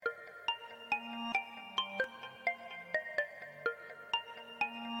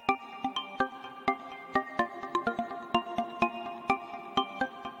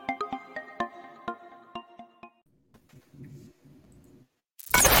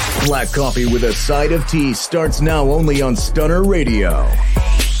Black Coffee with a Side of Tea starts now only on Stunner Radio.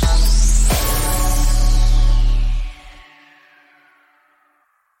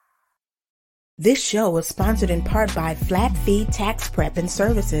 This show is sponsored in part by Flat Fee Tax Prep and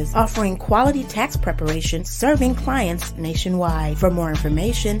Services, offering quality tax preparation, serving clients nationwide. For more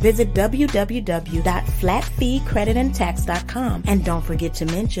information, visit www.flatfeecreditandtax.com. And don't forget to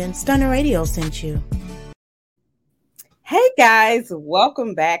mention Stunner Radio sent you. Hey guys,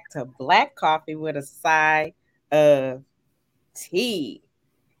 welcome back to Black Coffee with a Side of Tea.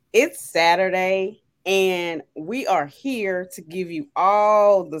 It's Saturday, and we are here to give you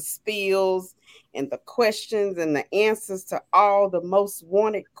all the spills and the questions and the answers to all the most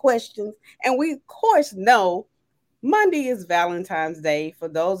wanted questions. And we, of course, know Monday is Valentine's Day for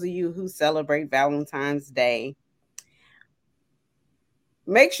those of you who celebrate Valentine's Day.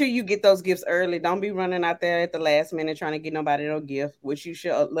 Make sure you get those gifts early. Don't be running out there at the last minute trying to get nobody no gift, which you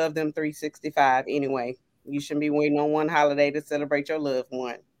should love them 365 anyway. You shouldn't be waiting on one holiday to celebrate your loved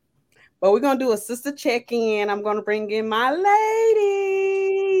one. But we're going to do a sister check-in. I'm going to bring in my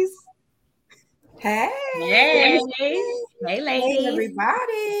ladies. Hey. Hey, ladies. Hey,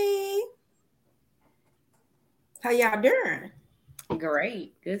 everybody. How y'all doing?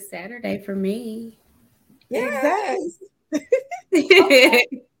 Great. Good Saturday for me. Yes.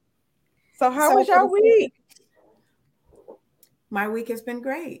 So how was your week? My week has been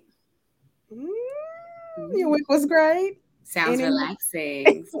great. Your week was great. Sounds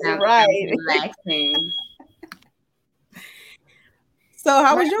relaxing. Right. Relaxing. So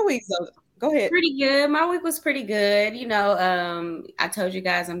how was your week? So go ahead. Pretty good. My week was pretty good. You know, I told you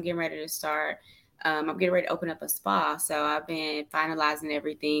guys I'm getting ready to start. I'm getting ready to open up a spa. So I've been finalizing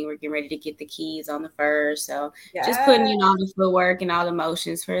everything. We're getting ready to get the keys on the first. So just putting in all the footwork and all the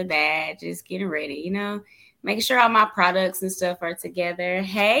motions for that. Just getting ready, you know, making sure all my products and stuff are together.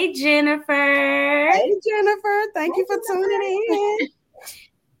 Hey, Jennifer. Hey, Jennifer. Thank you for tuning in.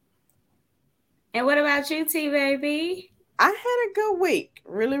 And what about you, T, baby? I had a good week.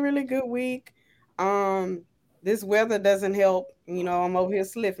 Really, really good week. This weather doesn't help. You know, I'm over here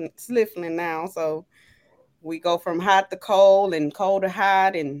sniffling now. So we go from hot to cold and cold to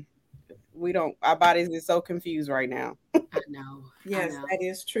hot, and our bodies are so confused right now. I know. Yes, that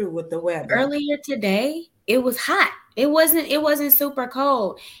is true with the weather. Earlier today, it was hot. It wasn't super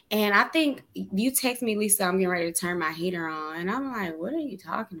cold. And I think you text me, Lisa, I'm getting ready to turn my heater on. And I'm like, what are you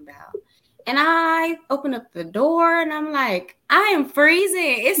talking about? And I open up the door and I'm like, I am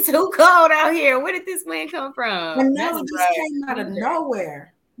freezing. It's too cold out here. Where did this wind come from? And now it just came out of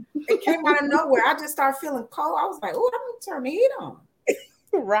nowhere. It came out of nowhere. I just started feeling cold. I was like, oh, I'm going to turn the heat on.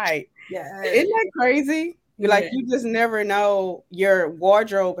 Right. Yeah. Isn't that crazy? Like, you just never know. Your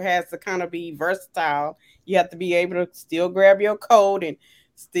wardrobe has to kind of be versatile. You have to be able to still grab your coat and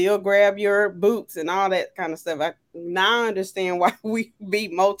still grab your boots and all that kind of stuff. Now I understand why we be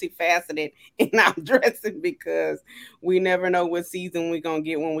multifaceted in our dressing, because we never know what season we're going to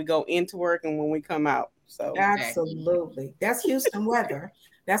get when we go into work and when we come out. So absolutely. That's Houston weather.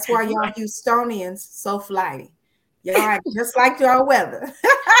 That's why y'all Houstonians so flighty. Y'all act just like y'all weather.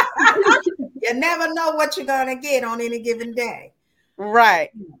 You never know what you're going to get on any given day. Right.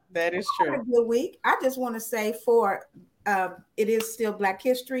 That is true. A good week. I just want to say it is still Black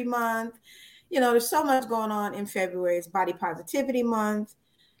History Month. You know, there's so much going on in February. It's Body Positivity Month.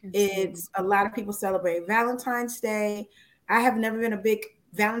 It's a lot of people celebrate Valentine's Day. I have never been a big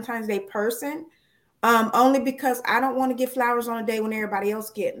Valentine's Day person, only because I don't want to get flowers on a day when everybody else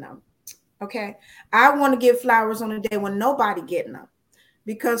getting them. Okay. I want to give flowers on a day when nobody getting them.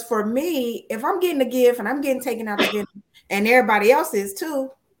 Because for me, if I'm getting a gift and I'm getting taken out to dinner and everybody else is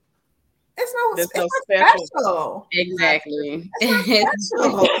too, it's not special. Exactly. It's not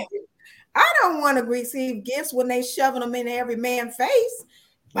special. I don't want to receive gifts when they shoving them in every man's face.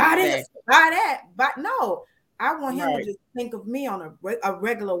 Buy this, buy that. But no, I want him to just think of me on a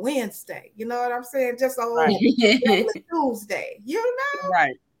regular Wednesday. You know what I'm saying? Just a whole regular Tuesday. You know?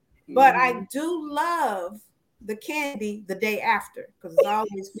 Right. But I do love the candy the day after, because it's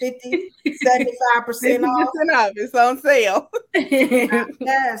always 50, 75% off. It's on sale.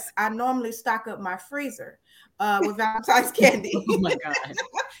 Yes, I normally stock up my freezer with Valentine's candy. Oh my God.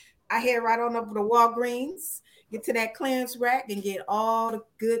 I head right on up to the Walgreens, get to that clearance rack and get all the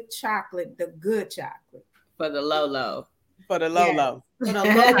good chocolate, For the low. For the low.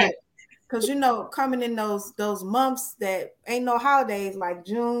 Because, you know, coming in those months that ain't no holidays like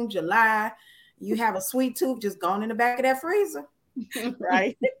June, July, you have a sweet tooth just going in the back of that freezer.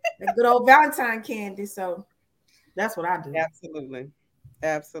 Right. That good old Valentine candy. So that's what I do. Absolutely.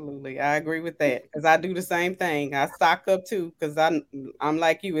 Absolutely. I agree with that because I do the same thing. I stock up too because I'm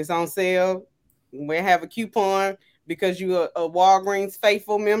like you. It's on sale. We have a coupon because you're a Walgreens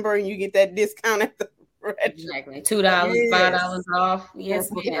faithful member and you get that discount at the register. Exactly. $2, $5 off. Yes,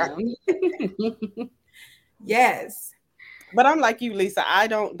 ma'am. Yes. But I'm like you, Lisa. I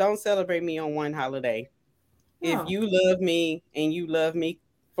don't celebrate me on one holiday. If Oh. you love me and you love me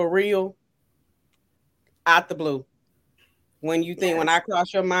for real, out the blue. When you think when I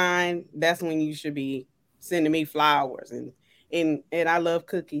cross your mind, that's when you should be sending me flowers and I love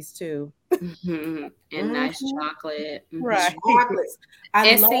cookies too. And nice chocolate. Right. Chocolates.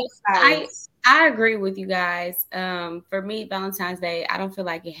 I love flowers. I agree with you guys. For me, Valentine's Day, I don't feel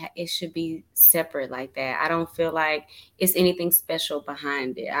like it should be separate like that. I don't feel like it's anything special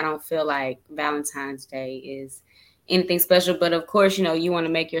behind it. I don't feel like Valentine's Day is anything special. But of course, you know, you want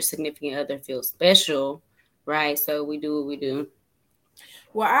to make your significant other feel special, right? So we do what we do.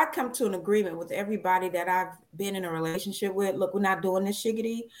 Well, I come to an agreement with everybody that I've been in a relationship with. Look, we're not doing this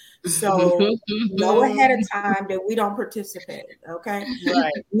shiggity. So know ahead of time that we don't participate. Okay.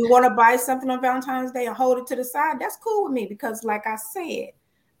 Right. You want to buy something on Valentine's Day and hold it to the side? That's cool with me because, like I said,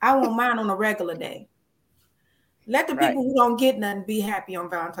 I want mine on a regular day. Let the people who don't get nothing be happy on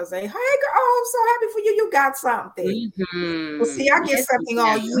Valentine's Day. Hey, girl, oh, I'm so happy for you. You got something. Well, see, I get something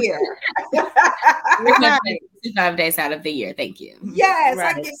all year. 5 days out of the year. Thank you. Yes,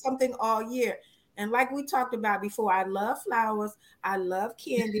 I get something all year. And like we talked about before, I love flowers. I love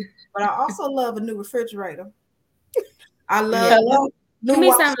candy, but I also love a new refrigerator. I love new Give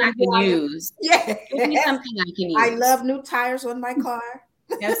me something I can use. Yeah. Give me something I can use. I love new tires on my car.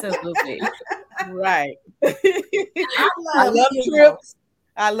 Absolutely. Right. I love trips.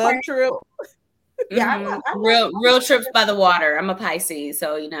 I love trips. Yeah, real trips by the water. I'm a Pisces,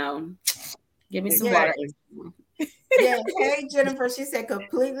 so you know, give me some water. Yeah. Hey, Jennifer, she said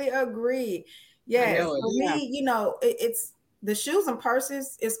completely agree. Yes, for me, you know, it's the shoes and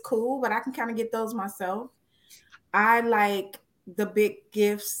purses is cool, but I can kind of get those myself. I like the big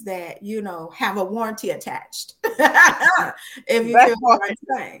gifts that, you know, have a warranty attached. If you feel what I'm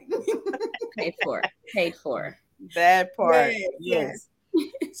saying. Paid for. That part. Yes.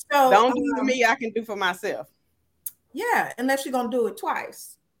 So don't do to me, I can do for myself. Yeah, unless you're gonna do it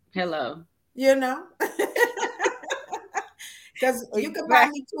twice. Hello. You know? Because you can buy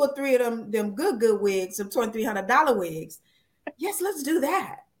me 2 or 3 of them good wigs, some $2,300 wigs. Yes, let's do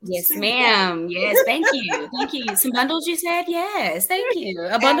that. Yes, ma'am. Yes, thank you. Thank you. Some bundles, you said? Yes, thank you.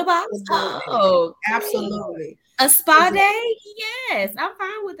 A bundle box? Oh, absolutely. A spa day? Yes, I'm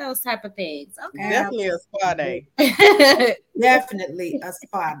fine with those type of things. Okay. Definitely a spa day. Definitely a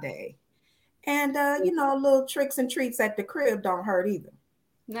spa day. And, you know, little tricks and treats at the crib don't hurt either.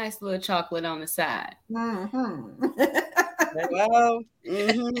 Nice little chocolate on the side. Well,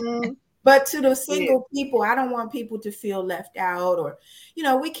 But to the single people, I don't want people to feel left out or, you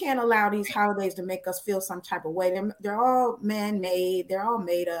know, we can't allow these holidays to make us feel some type of way. They're all man-made. They're all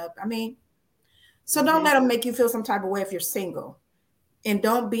made up. I mean, so don't let them make you feel some type of way if you're single. And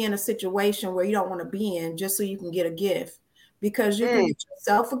don't be in a situation where you don't want to be in just so you can get a gift. Because you can get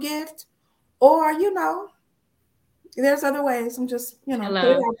yourself a gift or, you know, there's other ways. I'm just, you know, put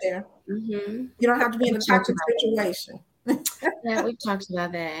it out there. You don't have to be in a toxic situation. Yeah, we talked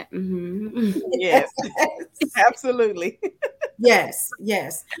about that. Yes, absolutely. Yes.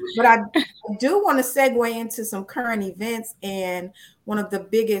 But I do want to segue into some current events, and one of the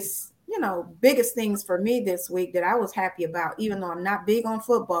biggest things for me this week that I was happy about, even though I'm not big on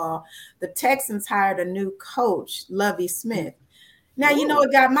football, the Texans hired a new coach, Lovie Smith. Now, you know,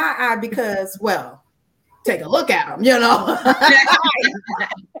 it got my eye because, well, take a look at him, you know.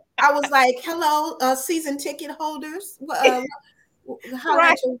 I was like, hello, season ticket holders. How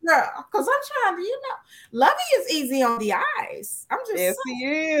about your girl? Because I'm trying to, you know, Lovie is easy on the eyes. I'm just yes, he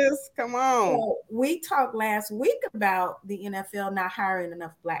is. Come on. So we talked last week about the NFL not hiring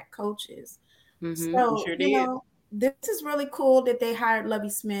enough Black coaches. So, you know, this is really cool that they hired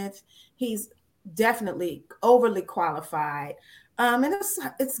Lovie Smith. He's definitely overly qualified. And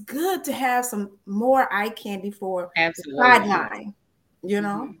it's good to have some more eye candy for the sideline. You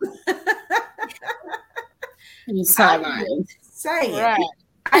know, sideline. Say it. Right.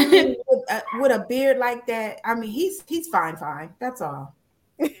 I mean, with a beard like that, I mean, he's fine. That's all.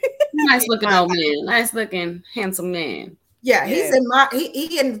 Nice looking old man. Nice looking handsome man. Yeah, he's in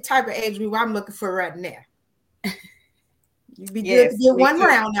he in the type of age group I'm looking for right now. You'd be good to get one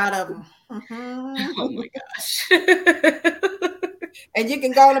round out of him. Oh my gosh. And you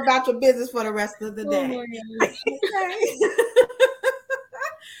can go on about your business for the rest of the day.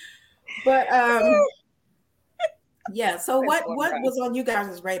 But Yeah. So what was on you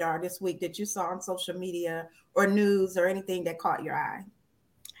guys' radar this week that you saw on social media or news or anything that caught your eye?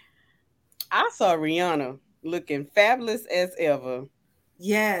 I saw Rihanna looking fabulous as ever.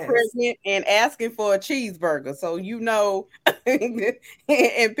 Yes. Pregnant and asking for a cheeseburger. So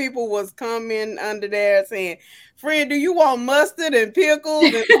and people was coming under there saying, "Friend, do you want mustard and pickles?"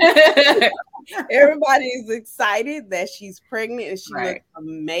 And everybody is excited that she's pregnant and she looks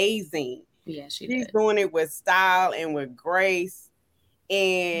amazing. Yeah, she's doing it with style and with grace,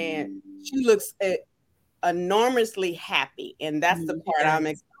 and she looks enormously happy. And that's the part I'm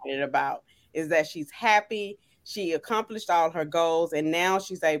excited about, is that she's happy. She accomplished all her goals, and now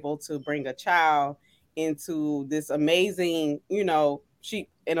she's able to bring a child into this amazing, she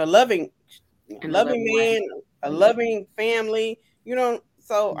in a loving man, a loving family,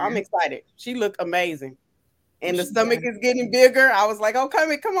 so I'm excited. She looked amazing. And the stomach is getting bigger. I was like, "Oh,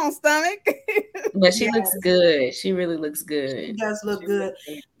 come on, stomach." But she looks good. She really looks good. She does look good.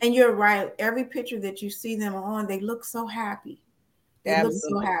 And you're right. Every picture that you see them on, they look so happy. They look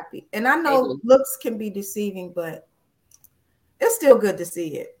so happy. And I know looks can be deceiving, but it's still good to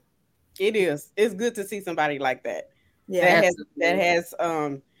see it. It is. It's good to see somebody like that. Yeah. That has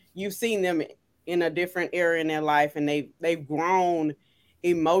you've seen them in a different area in their life, and they've grown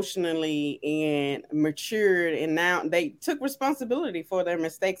emotionally and matured, and now they took responsibility for their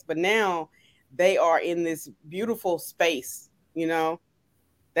mistakes, but now they are in this beautiful space.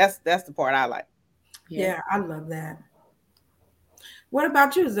 That's the part I like. Yeah, I love that. What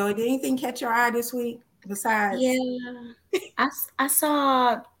about you, Zoe? Did anything catch your eye this week besides? Yeah, I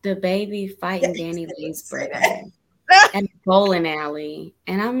saw the baby fighting Danny Lee's brother at the bowling alley,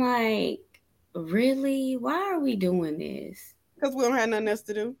 and I'm like, really? Why are we doing this? Because we don't have nothing else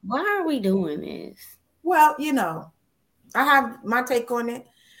to do. Why are we doing this? Well, I have my take on it.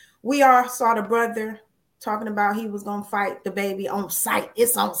 We all saw the brother talking about he was going to fight the baby on site.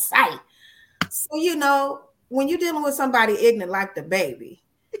 It's on site. So, when you're dealing with somebody ignorant like the baby,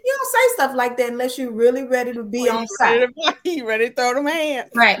 you don't say stuff like that unless you're really ready to be on site. You ready to throw them hands.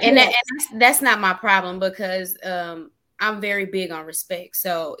 Right. And that's not my problem, because I'm very big on respect.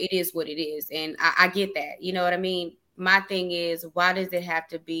 So it is what it is. And I get that. You know what I mean? My thing is, why does it have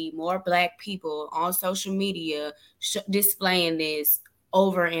to be more Black people on social media displaying this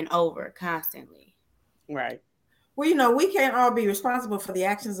over and over constantly? Right. Well, we can't all be responsible for the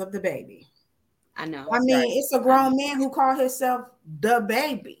actions of the baby. I know. I mean, it's a grown man who called himself the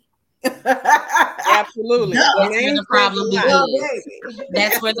baby. Absolutely. That's where the problem begins.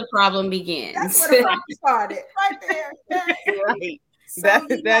 That's where the problem begins. That's where the problem started. Right there. Right. So,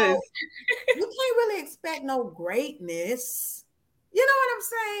 that is. You can't really expect no greatness. You know what I'm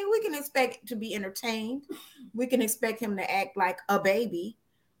saying? We can expect to be entertained. We can expect him to act like a baby.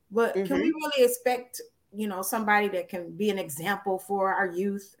 But can we really expect, somebody that can be an example for our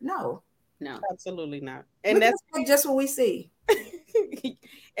youth? No, absolutely not. And that's just what we see.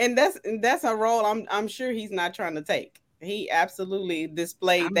 And that's a role I'm sure he's not trying to take. He absolutely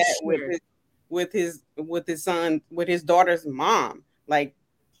displayed with his son, with his daughter's mom, like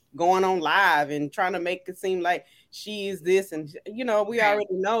going on live and trying to make it seem like she is this, and we already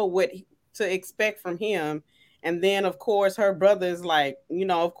know what to expect from him. And then of course her brother is like,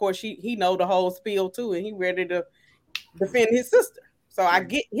 of course he know the whole spiel too, and he ready to defend his sister. So I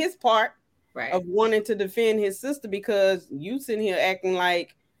get his part of wanting to defend his sister, because you sitting here acting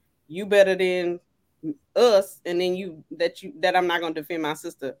like you better than us, and then that I'm not going to defend my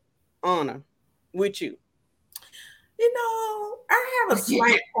sister honor with you. I have a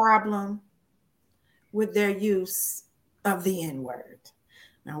slight problem with their use of the N-word.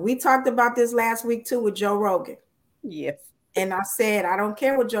 Now, we talked about this last week too with Joe Rogan. Yes. And I said, I don't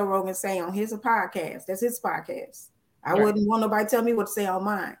care what Joe Rogan say on his podcast. That's his podcast. I wouldn't want nobody tell me what to say on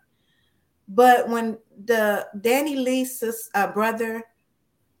mine. But when the Danny Lee's brother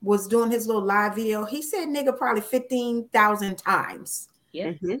was doing his little live video, he said nigga probably 15,000 times.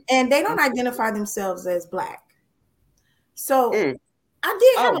 Yeah. And they don't identify themselves as Black. So I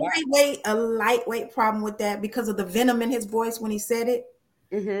did have a lightweight problem with that because of the venom in his voice when he said it.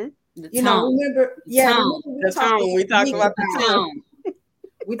 Remember? Yeah, the tone. We talked about the tone.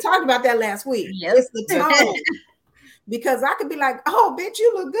 We talked about that last week. Yep. It's the tone. Because I could be like, "Oh, bitch,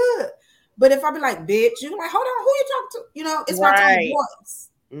 you look good," but if I be like, "Bitch," you like, "Hold on, who you talking to?" It's my tone of voice.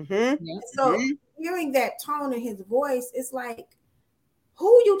 So hearing that tone in his voice, it's like,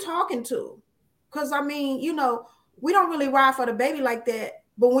 who you talking to? Because I mean, we don't really ride for the baby like that.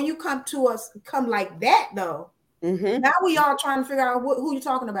 But when you come to us, come like that though. Now we all trying to figure out who you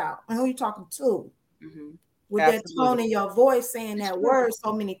talking about and who you talking to. with that tone in your voice, saying that word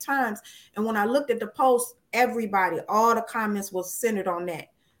so many times. And when I looked at the post, everybody, all the comments was centered on that.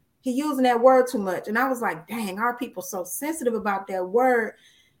 He using that word too much. And I was like, dang, our people so sensitive about that word.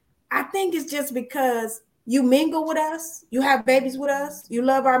 I think it's just because you mingle with us, you have babies with us, you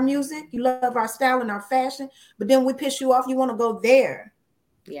love our music, you love our style and our fashion, but then we piss you off, you want to go there.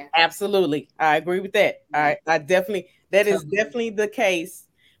 Yeah, absolutely. I agree with that. I definitely, that is definitely the case.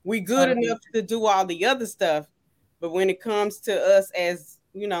 We good enough to do all the other stuff, but when it comes to us, as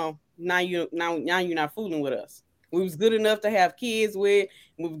you know, now you're not fooling with us. We was good enough to have kids with.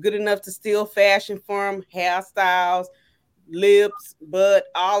 We was good enough to steal fashion from, hairstyles, lips, butt,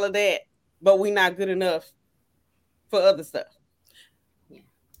 all of that. But we're not good enough for other stuff.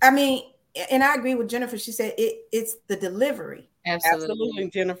 I mean, and I agree with Jennifer. She said it's the delivery. Absolutely,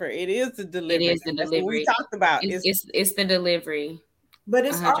 Jennifer. It is the delivery. It is the delivery. That's what we talked about. It's the delivery. But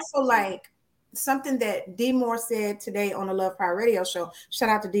it's 100%. Also like something that D Moore said today on the Love Power Radio show. Shout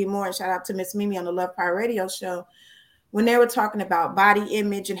out to D Moore and shout out to Miss Mimi on the Love Power Radio show. When they were talking about body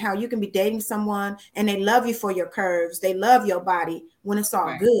image and how you can be dating someone and they love you for your curves, they love your body when it's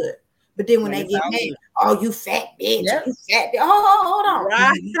all good. But then when they get mad, oh, you fat bitch, you fat bitch. Oh, hold on.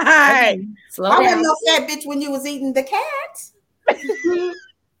 Right. I wasn't no fat bitch when you was eating the cat.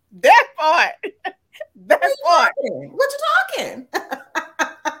 That part. That part. What you talking?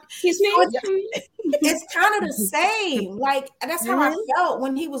 Excuse me. It's kind of the same. Like, that's how I felt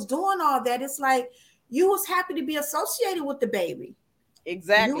when he was doing all that. It's like, you was happy to be associated with the baby.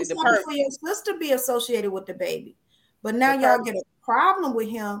 Exactly. You was happy for your sister to be associated with the baby. But now y'all get a problem with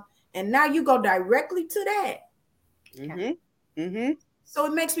him, and now you go directly to that. Mm-hmm. Mm-hmm. So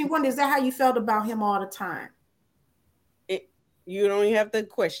it makes me wonder, is that how you felt about him all the time? You don't even have to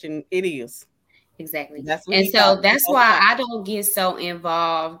question. It is. Exactly. That's why I don't get so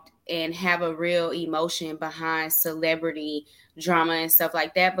involved and have a real emotion behind celebrity drama and stuff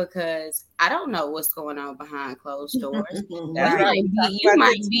like that, because I don't know what's going on behind closed doors. You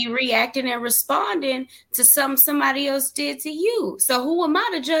might be reacting and responding to something somebody else did to you. So who am I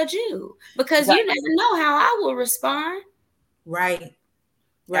to judge you? Because you never know how I will respond. Right.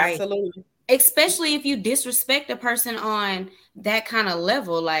 Absolutely. Especially if you disrespect a person on that kind of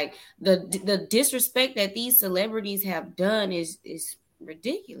level. Like the disrespect that these celebrities have done is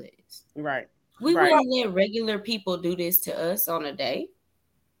ridiculous. Right. We wouldn't let regular people do this to us on a day.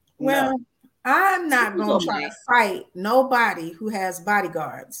 Well, I'm not going to try to fight nobody who has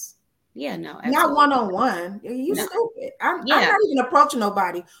bodyguards. Yeah, no. Absolutely. Not one-on-one. You stupid. I'm not even approaching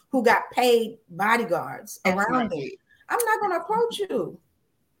nobody who got paid bodyguards around me. I'm not going to approach you.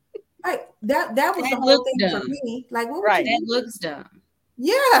 Like that was the whole thing for me. Like, what would you do? That looks dumb.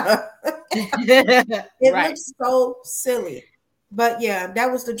 Yeah. It looks so silly. But yeah,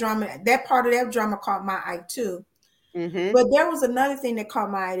 that was the drama. That part of that drama caught my eye too. Mm-hmm. But there was another thing that caught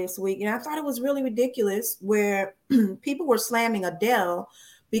my eye this week, and I thought it was really ridiculous, where people were slamming Adele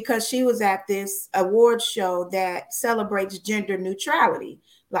because she was at this award show that celebrates gender neutrality,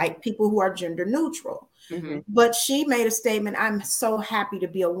 like people who are gender neutral. Mm-hmm. But she made a statement, I'm so happy to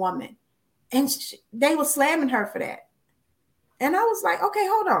be a woman. And they were slamming her for that. And I was like, okay,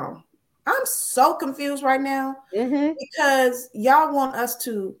 hold on. I'm so confused right now because y'all want us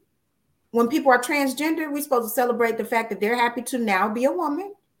to, when people are transgender, we're supposed to celebrate the fact that they're happy to now be a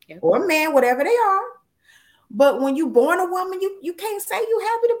woman or a man, whatever they are. But when you born a woman, you can't say you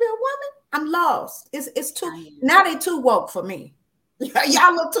happy to be a woman. I'm lost. It's too, now they too woke for me.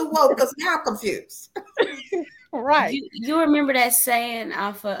 Y'all look too woke because now I'm confused. Right. You remember that saying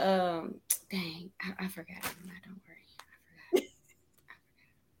off of, dang, I forgot. Don't worry. I forgot.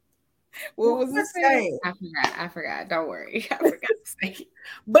 What was the saying? I forgot. Don't worry. I forgot to say.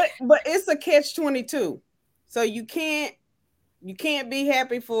 But it's a catch-22. So you can't be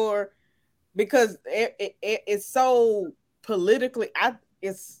happy for, because it's so politically,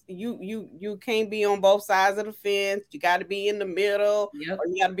 you can't be on both sides of the fence. You got to be in the middle, or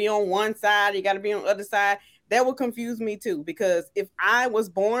you got to be on one side. You got to be on the other side. That would confuse me too, because if I was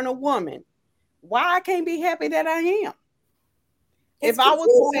born a woman, why I can't be happy that I am? If I was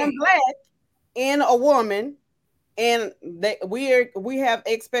born black and a woman, and that we have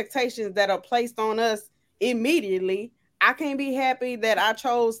expectations that are placed on us immediately, I can't be happy that I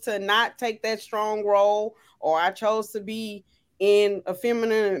chose to not take that strong role, or I chose to be in a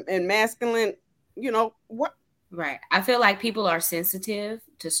feminine and masculine, what? Right. I feel like people are sensitive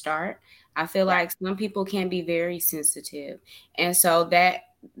to start. I feel like some people can be very sensitive. And so that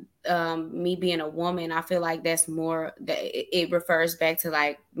me being a woman, I feel like that's more that it refers back to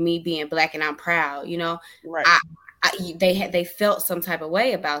like me being black and I'm proud, Right. They felt some type of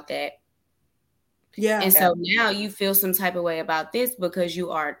way about that. Yeah. And so now you feel some type of way about this because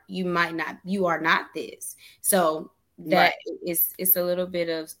you are not this. So that it's a little bit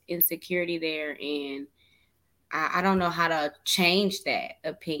of insecurity there. And I don't know how to change that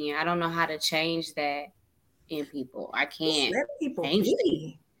opinion. I don't know how to change that in people. I can't let people change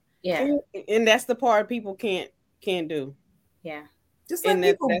be. Yeah. And that's the part people can't do. Yeah. Just let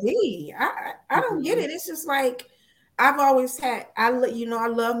people be. I don't get it. It's just like I've always had. I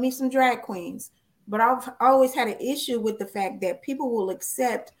love me some drag queens, but I've always had an issue with the fact that people will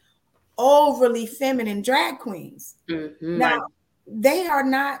accept overly feminine drag queens. Mm-hmm. Now they are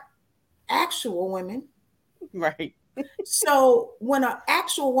not actual women, right? So when an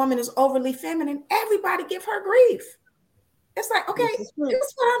actual woman is overly feminine, everybody give her grief. It's like, okay, this is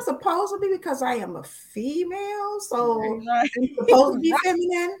what I'm supposed to be because I am a female, so I'm supposed to be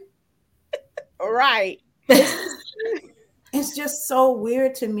feminine. Right. It's just so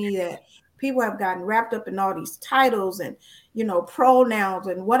weird to me that people have gotten wrapped up in all these titles and, pronouns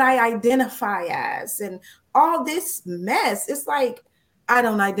and what I identify as and all this mess. It's like, I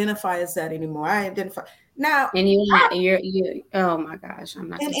don't identify as that anymore. I identify now. And you oh my gosh, I'm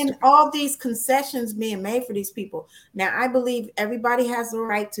not. And all these concessions being made for these people. Now, I believe everybody has the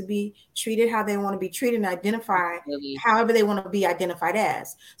right to be treated how they want to be treated and identify however they want to be identified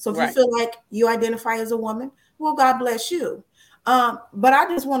as. So if you feel like you identify as a woman, well, God bless you. But I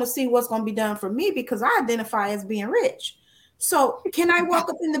just want to see what's going to be done for me because I identify as being rich. So can I walk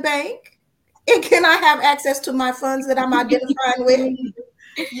up in the bank? And can I have access to my funds that I'm identifying with?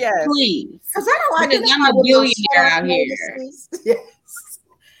 Yes, please. Because I don't identify I'm a with billionaire out here. Yes.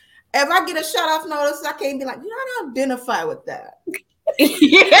 If I get a shut off notice, I can't be like, I don't identify with that. Not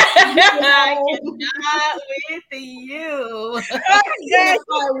with you.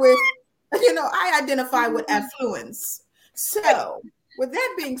 I identify with affluence. So, with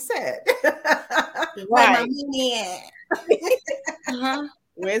that being said, right.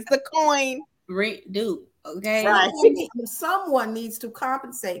 Where's the coin? Dude. Okay. Right. Someone needs to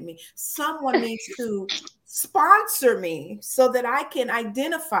compensate me. Someone needs to sponsor me so that I can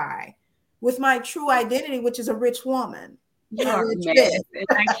identify with my true identity, which is a rich woman. You are amazing.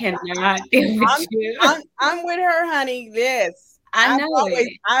 I cannot with you. I'm with her, honey. Yes. I've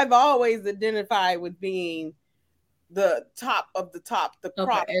always identified with being the top of the top, the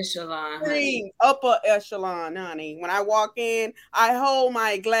upper echelon, upper echelon, honey. When I walk in, I hold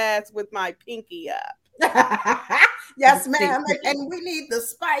my glass with my pinky up. Yes, ma'am. And we need the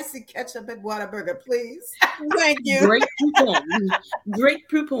spicy ketchup at Whataburger, please. Thank you. Great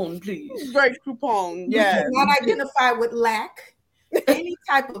coupon, please. Great coupon. Yes. Do not identify with lack. Any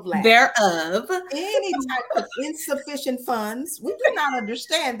type of lack. Thereof. Any type of insufficient funds. We do not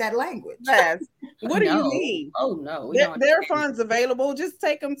understand that language. Yes. What do you mean? Oh no. There are funds available. Just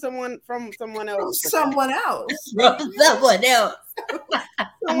take them from someone else. Someone else. Someone else.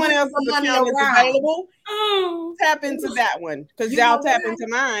 Someone else's account is available. Tap into that one because y'all tap into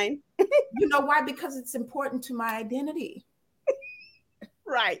mine. You know why? Because it's important to my identity.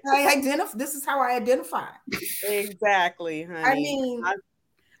 Right. This is how I identify. Exactly, honey. I mean,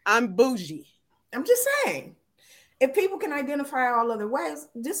 I'm bougie. I'm just saying. If people can identify all other ways,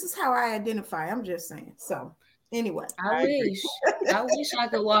 this is how I identify. I'm just saying. So anyway. I wish I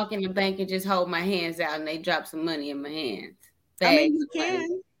could walk in the bank and just hold my hands out and they drop some money in my hands. I mean, you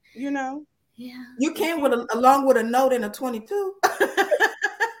can, Yeah. You can along with a note and a 22.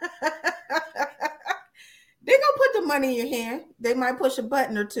 They're gonna put the money in your hand. They might push a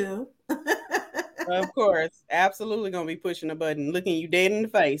button or two. Of course, absolutely gonna be pushing a button, looking you dead in the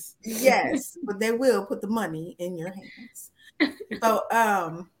face. Yes, but they will put the money in your hands. So,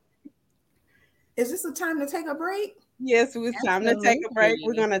 is this the time to take a break? Yes, it's time to take a break.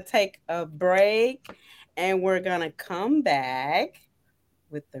 We're gonna take a break, and we're gonna come back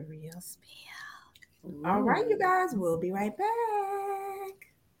with the real spill. All right, you guys, we'll be right back.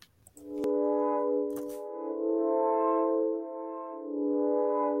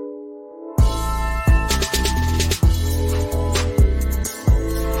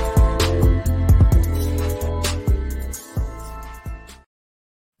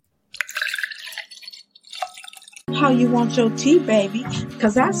 How you want your tea, baby?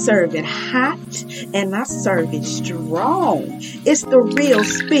 Because I serve it hot and I serve it strong. It's the real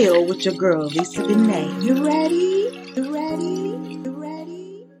spill with your girl, Lisa Benet. You ready? You ready? You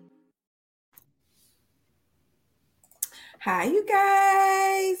ready? Hi, you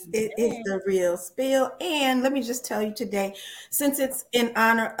guys. It is the real spill. And let me just tell you today, since it's in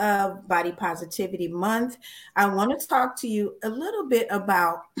honor of Body Positivity Month, I want to talk to you a little bit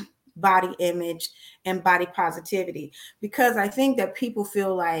about body image and body positivity, because I think that people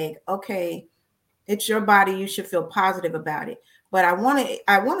feel like, okay, It's your body. You should feel positive about it. But I want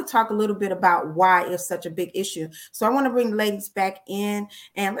to talk a little bit about why it's such a big issue. So I want to bring ladies back in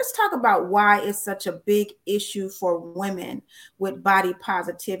and let's talk about why it's such a big issue for women with body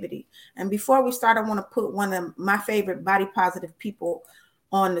positivity. And before we start, I want to put one of my favorite body positive people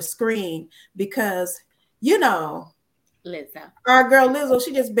on the screen because, you know, Lizzo. Our girl Lizzo,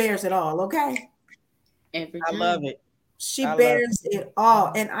 she just bears it all, okay? I love it. She bears it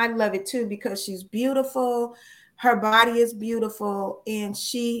all. And I love it too because she's beautiful. Her body is beautiful. And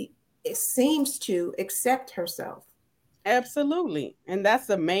it seems to accept herself. Absolutely. And that's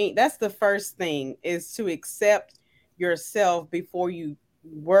the first thing is to accept yourself before you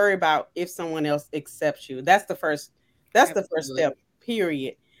worry about if someone else accepts you. That's the first step,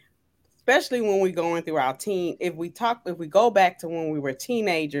 period. Especially when we're going through our if we go back to when we were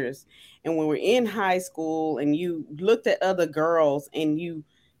teenagers and when we're in high school and you looked at other girls and you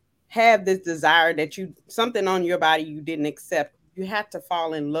have this desire that something on your body you didn't accept, you had to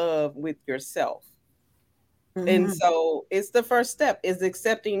fall in love with yourself. Mm-hmm. And so it's the first step is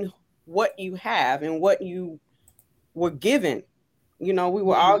accepting what you have and what you were given. You know, we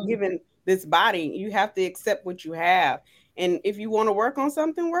were all given this body. You have to accept what you have. And if you want to work on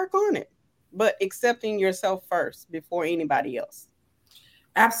something, work on it. But accepting yourself first before anybody else.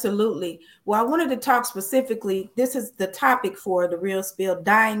 Absolutely. Well, I wanted to talk specifically. This is the topic for the Real Spill,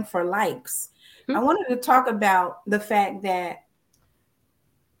 dying for likes. Mm-hmm. I wanted to talk about the fact that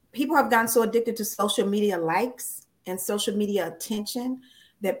people have gotten so addicted to social media likes and social media attention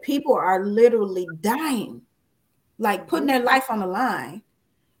that people are literally dying, like putting their life on the line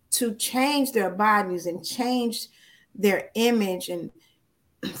to change their bodies and change their image and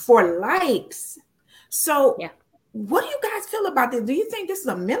for likes. So what do you guys feel about this? Do you think this is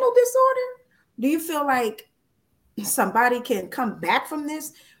a mental disorder? Do you feel like somebody can come back from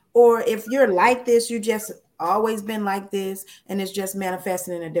this? Or if you're like this, you just always been like this and it's just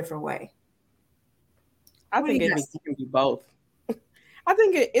manifesting in a different way? I think it can be both. I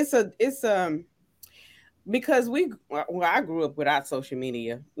think it's because I grew up without social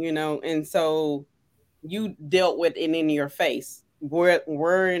media, you know, and so you dealt with it in your face,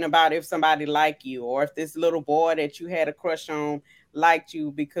 worrying about if somebody liked you or if this little boy that you had a crush on liked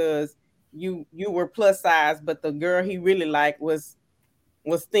you because you were plus size, but the girl he really liked was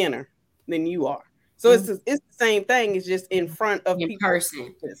thinner than you are. So it's the same thing. It's just in front of people.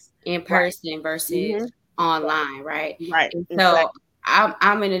 In person versus online, right? Right. And so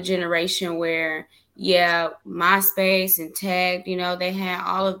I'm in a generation where, MySpace and Tagged, you know, they had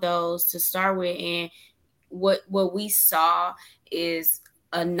all of those to start with. And what we saw is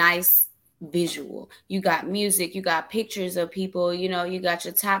a nice visual. You got music, you got pictures of people, you know, you got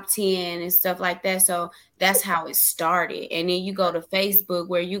your top 10 and stuff like that. So that's how it started. And then you go to Facebook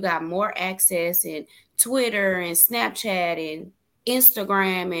where you got more access, and Twitter and Snapchat and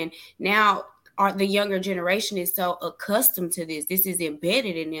Instagram. And now the younger generation is so accustomed to this. This is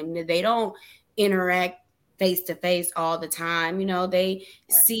embedded in them that they don't interact face to face all the time. You know, they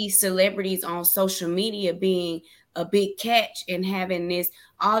see celebrities on social media being a big catch and having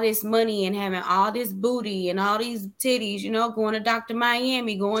all this money and having all this booty and all these titties, you know, going to Dr.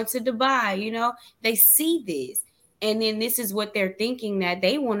 Miami, going to Dubai, you know, they see this. And then this is what they're thinking that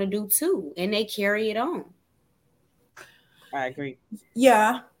they want to do too. And they carry it on. I agree.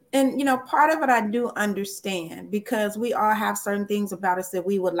 Yeah. And, you know, part of it I do understand because we all have certain things about us that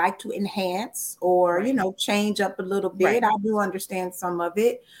we would like to enhance or, you know, change up a little bit. I do understand some of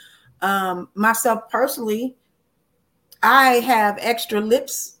it. Myself personally, I have extra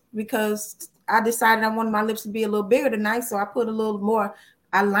lips because I decided I wanted my lips to be a little bigger tonight. So I put a little more,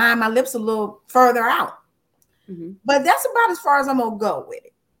 I line my lips a little further out. Mm-hmm. But that's about as far as I'm going to go with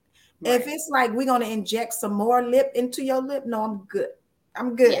it. Right. If it's like we're going to inject some more lip into your lip, no, I'm good.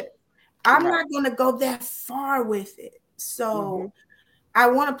 I'm good. Yeah. I'm not going to go that far with it. So I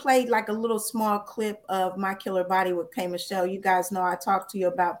want to play like a little small clip of My Killer Body with K. Michelle. You guys know I talked to you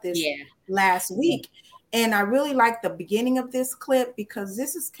about this last week. And I really like the beginning of this clip because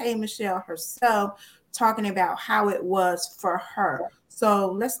this is K. Michelle herself talking about how it was for her.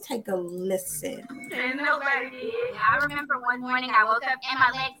 So let's take a listen. And nobody did. I remember one morning I woke up and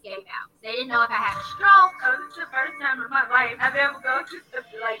my legs gave out. They didn't know if I had a stroke. Oh, this is the first time in my life I've ever gone through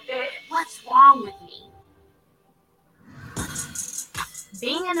something like that. What's wrong with me?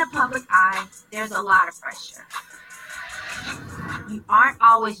 Being in the public eye, there's a lot of pressure. You aren't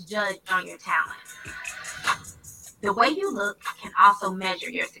always judged on your talent. The way you look can also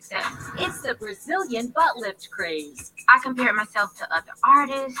measure your success. It's the Brazilian butt lift craze. I compared myself to other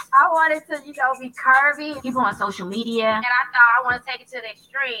artists. I wanted to, be curvy. People on social media. And I thought I want to take it to the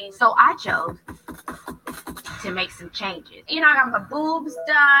extreme. So I chose to make some changes. You know, I got my boobs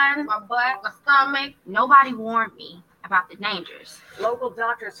done, my butt, my stomach. Nobody warned me about the dangers. Local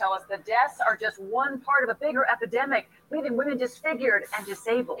doctors tell us the deaths are just one part of a bigger epidemic, leaving women disfigured and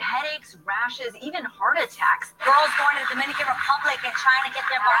disabled. Headaches, rashes, even heart attacks. Girls going to the Dominican Republic and trying to get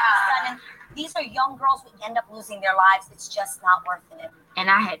their bodies done. And these are young girls who end up losing their lives. It's just not worth it. And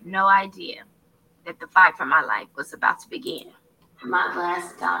I had no idea that the fight for my life was about to begin. My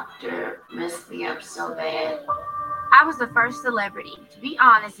last doctor messed me up so bad. I was the first celebrity to be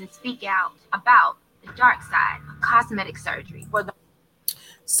honest and speak out about the dark side of cosmetic surgery.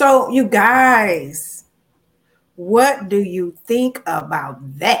 So, you guys, what do you think about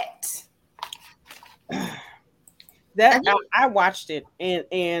that? I watched it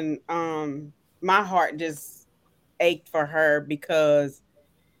and my heart just ached for her because,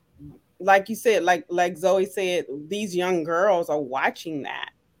 like you said, like Zoe said, these young girls are watching that.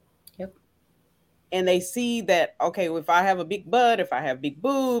 Yep. And they see that, okay, if I have a big butt, if I have big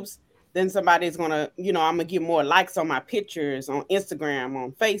boobs, then somebody's gonna, I'm gonna get more likes on my pictures on Instagram,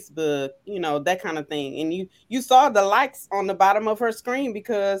 on Facebook, that kind of thing. And you saw the likes on the bottom of her screen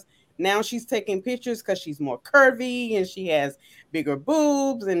because now she's taking pictures because she's more curvy and she has bigger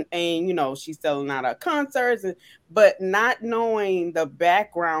boobs and she's selling out at concerts, but not knowing the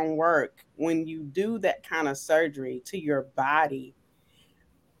background work when you do that kind of surgery to your body.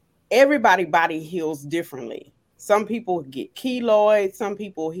 Everybody's body heals differently. Some people get keloids, some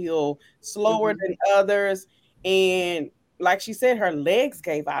people heal slower than others. And like she said, her legs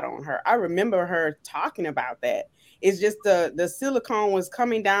gave out on her. I remember her talking about that. It's just the silicone was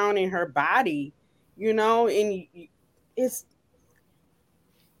coming down in her body, and is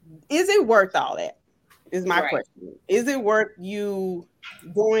it worth all that? Is my question. Is it worth you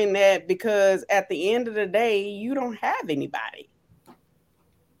doing that? Because at the end of the day, you don't have anybody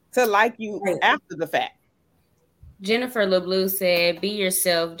to like you after the fact. Jennifer LeBlue said, be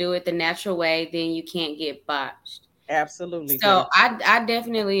yourself, do it the natural way, then you can't get botched. Absolutely. So I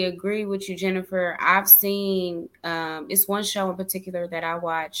definitely agree with you, Jennifer. I've seen it's one show in particular that I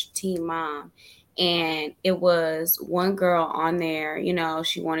watched, Teen Mom, and it was one girl on there,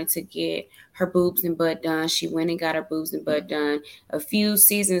 she wanted to get her boobs and butt done. She went and got her boobs and butt done. A few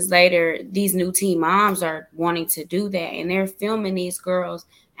seasons later, these new teen moms are wanting to do that, and they're filming these girls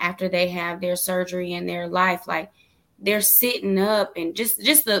after they have their surgery in their life, like they're sitting up and just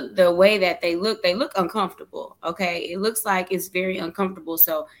the way that they look uncomfortable. Okay. It looks like it's very uncomfortable.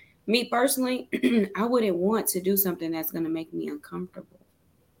 So me personally, I wouldn't want to do something that's going to make me uncomfortable.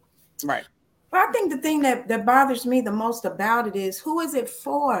 Right. But I think the thing that bothers me the most about it is, who is it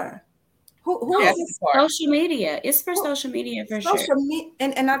for? Who is it for? Social media. It's for social media for sure.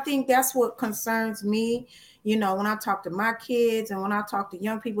 And I think that's what concerns me. When I talk to my kids and when I talk to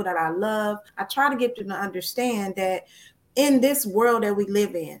young people that I love, I try to get them to understand that in this world that we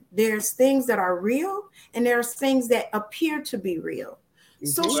live in, there's things that are real and there's things that appear to be real. Mm-hmm.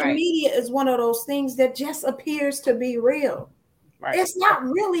 Social media is one of those things that just appears to be real. Right. It's not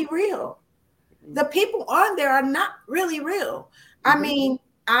really real. The people on there are not really real. Mm-hmm. I mean,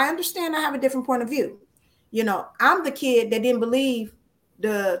 I understand I have a different point of view. I'm the kid that didn't believe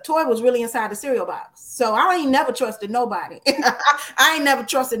the toy was really inside the cereal box. So I ain't never trusted nobody. I ain't never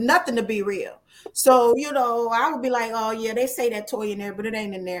trusted nothing to be real. So, I would be like, oh yeah, they say that toy in there, but it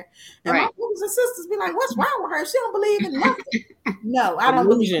ain't in there. And my brothers and sisters be like, what's wrong with her? She don't believe in nothing. No, I don't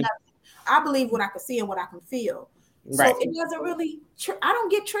believe in nothing. I believe what I can see and what I can feel. So it doesn't really, I don't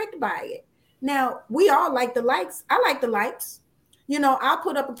get tricked by it. Now, we all like the likes. I like the likes. I'll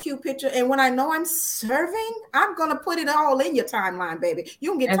put up a cute picture, and when I know I'm serving, I'm gonna put it all in your timeline, baby. You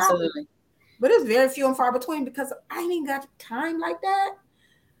can get tired, but it's very few and far between because I ain't got time like that.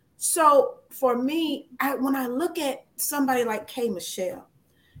 So for me, when I look at somebody like K. Michelle,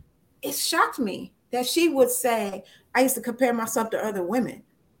 it shocked me that she would say, "I used to compare myself to other women."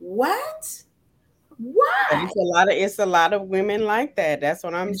 What? Why? It's a lot of women like that. That's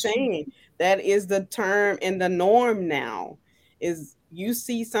what I'm saying. That is the term and the norm now. Is you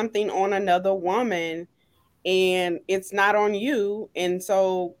see something on another woman and it's not on you. And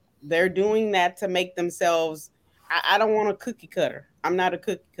so they're doing that to make themselves, I don't want a cookie cutter. I'm not a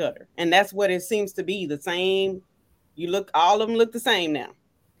cookie cutter. And that's what it seems to be. The same, all of them look the same now.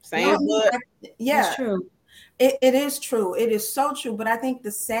 Same look. Yeah. It's true. It is true. It is so true. But I think the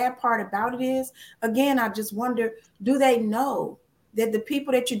sad part about it is, again, I just wonder, do they know that the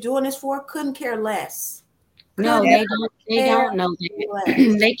people that you're doing this for couldn't care less? No, they don't know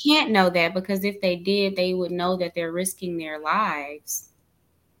that. They can't know that because if they did, they would know that they're risking their lives.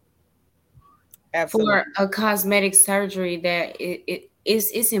 Absolutely. For a cosmetic surgery that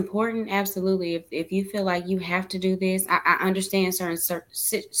it's important, absolutely. If you feel like you have to do this, I understand certain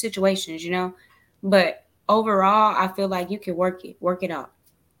situations, you know, but overall, I feel like you can work it off.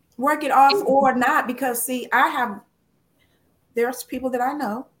 Work it off or not, because see, there's people that I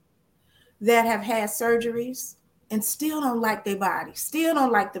know that have had surgeries and still don't like their body, still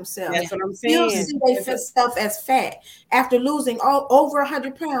don't like themselves. That's what I'm saying. Still see themselves as fat after losing over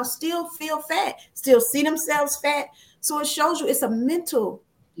 100 pounds. Still feel fat. Still see themselves fat. So it shows you it's a mental.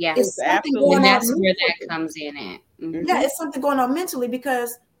 Yeah, it's something going on. That's where that comes in at. Mm-hmm. Yeah, it's something going on mentally,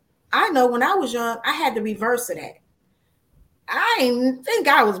 because I know when I was young, I had the reverse of that. I didn't think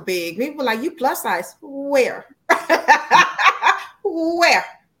I was big. People were like, you plus size. Where? Where?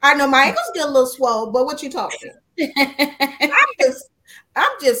 I know my ankles get a little swole, but what you talking?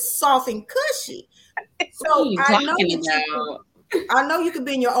 I'm just soft and cushy. So I know you could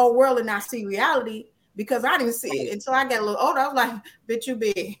be in your own world and not see reality, because I didn't see it until I got a little older. I was like, bitch, you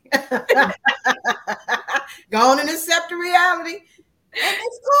big. Go on and accept the reality. And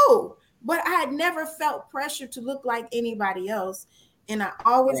it's cool. But I had never felt pressure to look like anybody else. And I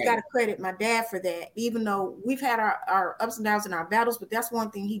always got to credit my dad for that, even though we've had our ups and downs in our battles. But that's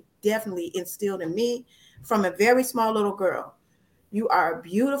one thing he definitely instilled in me from a very small little girl. You are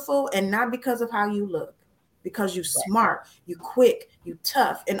beautiful, and not because of how you look, because you're smart, you quick, you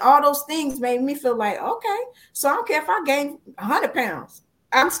tough. And all those things made me feel like, okay, so I don't care if I gain 100 pounds.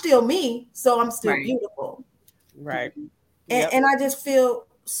 I'm still me, so I'm still beautiful. Right. And I just feel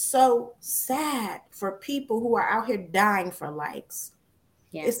so sad for people who are out here dying for likes.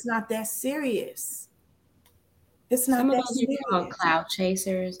 Yeah. It's not that serious. It's not that serious. Some of those called cloud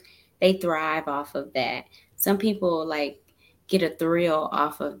chasers, they thrive off of that. Some people like get a thrill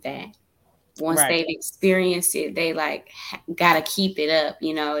off of that. Once they've experienced it, they like gotta keep it up.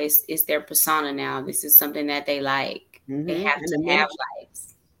 You know, it's their persona now. This is something that they like. Mm-hmm. They have to have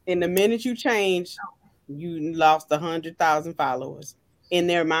likes. And the minute you change, you lost 100,000 followers in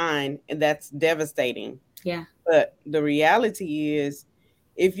their mind, and that's devastating. Yeah. But the reality is,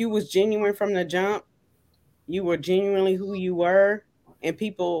 if you was genuine from the jump, you were genuinely who you were, and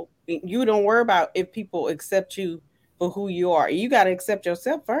you don't worry about if people accept you for who you are. You got to accept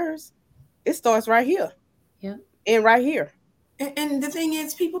yourself first. It starts right here. Yeah. And right here. And the thing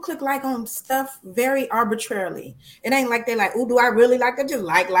is, people click like on stuff very arbitrarily. It ain't like they're like, oh, do I really like it? Just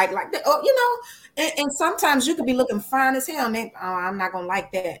like that. Oh, you know, and sometimes you could be looking fine as hell, and I'm not going to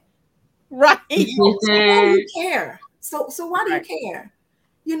like that. Right. So why do you care? So why do you care?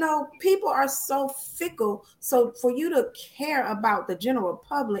 You know, people are so fickle. So for you to care about the general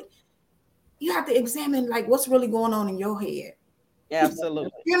public, you have to examine like what's really going on in your head.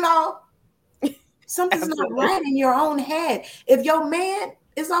 Absolutely. You know, something's not right in your own head. If your man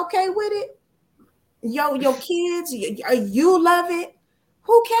is okay with it, your kids, you love it,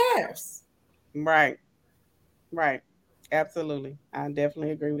 who cares? Right. Absolutely. I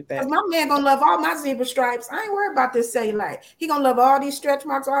definitely agree with that. My man gonna love all my zebra stripes. I ain't worried about this cellulite. He gonna love all these stretch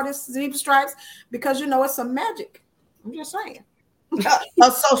marks, all these zebra stripes, because you know it's some magic. I'm just saying.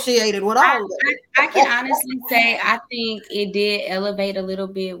 Associated with all of it. I can honestly say I think it did elevate a little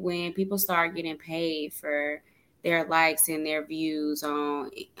bit when people started getting paid for their likes and their views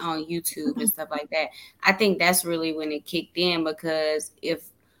on YouTube and stuff like that. I think that's really when it kicked in, because if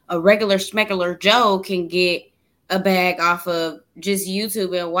a regular schmeckler Joe can get a bag off of just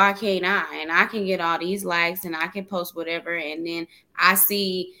YouTube, and why can't I? And I can get all these likes and I can post whatever, and then I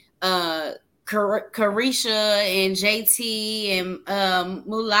see Carisha and JT and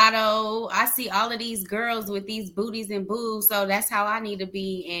Mulatto. I see all of these girls with these booties and boobs, so that's how I need to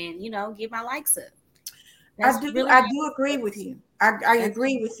be, and get my likes up. I do agree with you. I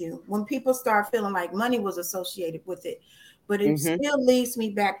agree with you. When people start feeling like money was associated with it, but it still leads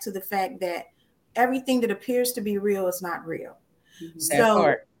me back to the fact that everything that appears to be real is not real. Mm-hmm.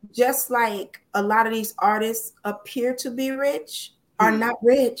 So just like a lot of these artists appear to be rich, are not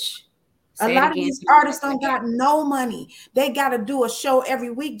rich. A lot of these artists don't got no money. They got to do a show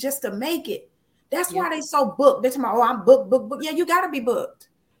every week just to make it. That's why they so booked. They're talking about, I'm booked. Yeah, you got to be booked.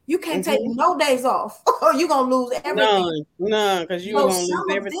 You can't take no days off, or you're going to lose everything. No, because you're going to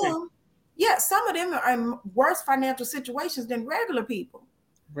lose everything. Some of them are in worse financial situations than regular people.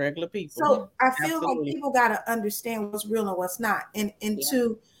 So I feel like people got to understand what's real and what's not. And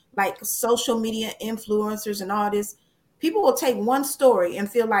to like social media influencers and all this, people will take one story and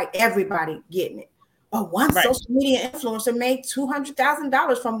feel like everybody getting it. Or one social media influencer made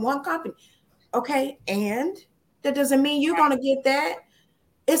 $200,000 from one company. Okay, and that doesn't mean you're going to get that.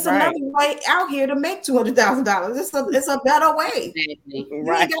 It's another way out here to make $200,000. It's a better way. You ain't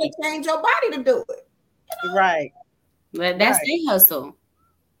got to change your body to do it. Right. But that's their hustle.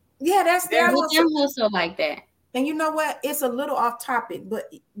 Yeah, that's their hustle like that. And you know what? It's a little off topic,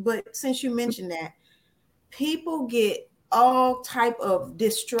 but since you mentioned that, people get all type of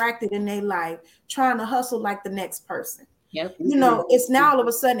distracted in their life trying to hustle like the next person. Yep. You know, it's now all of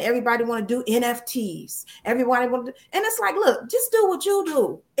a sudden everybody want to do NFTs. Everybody want to do, and it's like, look, just do what you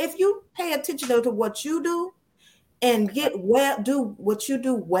do. If you pay attention to what you do and do what you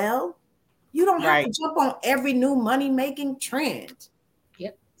do well, you don't have to jump on every new money-making trend.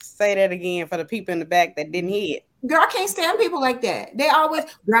 Yep. Say that again for the people in the back that didn't hear it. Girl, I can't stand people like that. They always,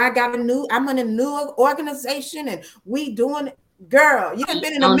 girl, I'm in a new organization and we doing it. Girl, you done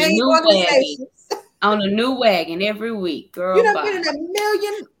been in a million organizations. On a new wagon every week, girl. You done been in a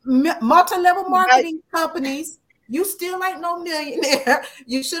million multi-level marketing companies. You still ain't no millionaire.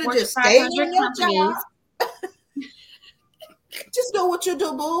 You should have just stayed in your job. Just do what you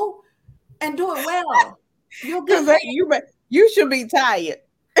do, boo, and do it well. You should be tired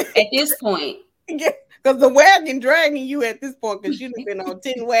at this point. Because the wagon dragging you at this point, because you've been on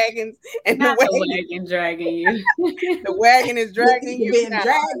 10 wagons, and not the wagon dragging you. The wagon is dragging you. Being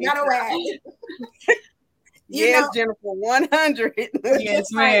dragged, not a wagon. Yes, Jennifer, 100.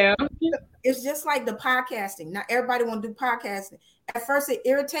 Yes, ma'am. It's just like the podcasting. Now everybody want to do podcasting. At first, it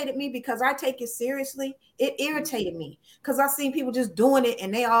irritated me because I take it seriously. It irritated me because I seen people just doing it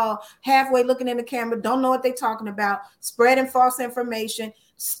and they all halfway looking in the camera, don't know what they're talking about, spreading false information,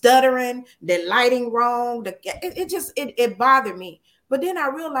 stuttering, the lighting wrong. It bothered me. But then I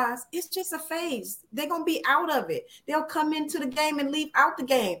realized it's just a phase. They're going to be out of it. They'll come into the game and leave out the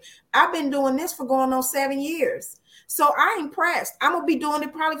game. I've been doing this for going on 7 years. So I ain't pressed. I'm going to be doing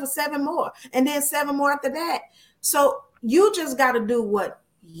it probably for 7 more and then 7 more after that. So you just got to do what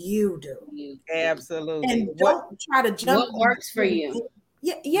you do. Absolutely. And don't try to jump. What works for you.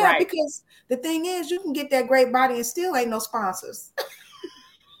 Yeah, right. Because the thing is, you can get that great body and still ain't no sponsors.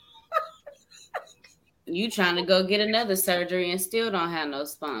 You trying to go get another surgery and still don't have no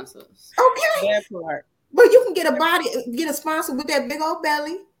sponsors. Okay. That part. But you can get a sponsor with that big old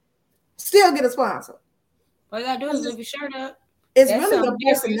belly, still get a sponsor. All you gotta do is lift your shirt up. It's really your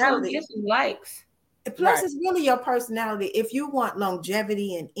personality. Get some likes. Plus, it's really your personality. If you want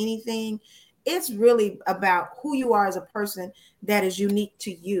longevity in anything, it's really about who you are as a person that is unique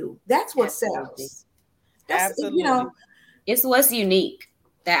to you. That's what sells. Absolutely. You know, it's what's unique.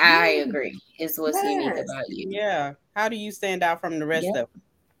 That I agree. It's what's unique about you. Yeah. How do you stand out from the rest of them?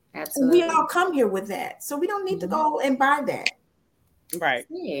 Absolutely. We all come here with that. So we don't need to go and buy that. Right.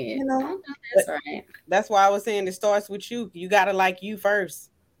 Yeah. You know? That's right. That's why I was saying it starts with you. You got to like you first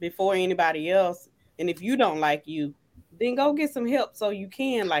before anybody else. And if you don't like you, then go get some help so you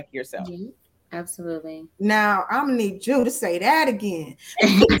can like yourself. Mm-hmm. Absolutely. Now, I'm going to need you to say that again.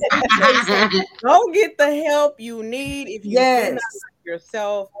 Go get the help you need if you do not like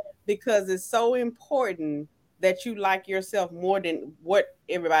yourself, because it's so important that you like yourself more than what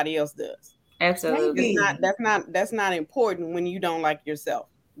everybody else does. Absolutely. That's not important when you don't like yourself.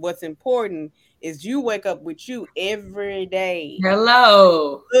 What's important is you wake up with you every day.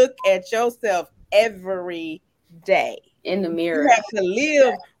 Hello. Look at yourself every day. In the mirror. You have to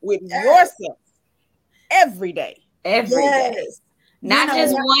live with yourself every day. Every day. Not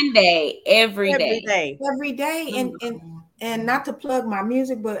just one day, every day. Every day. And not to plug my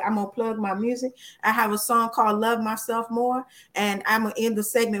music, but I'm going to plug my music. I have a song called Love Myself More, and I'm going to end the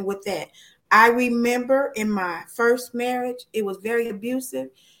segment with that. I remember in my first marriage, it was very abusive.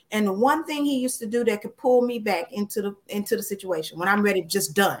 And the one thing he used to do that could pull me back into the situation when I'm ready,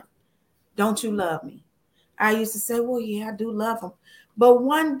 just done. Don't you love me? I used to say, well, yeah, I do love him. But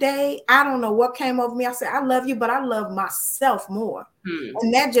one day, I don't know what came over me. I said, I love you, but I love myself more.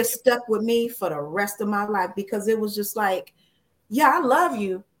 And that just stuck with me for the rest of my life, because it was just like, yeah, I love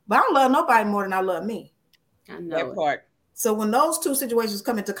you, but I don't love nobody more than I love me. I know that part. So when those two situations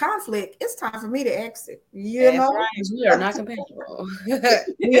come into conflict, it's time for me to exit. You know, right. We are not compatible.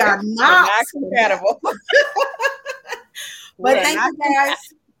 We are not compatible. But thank you guys.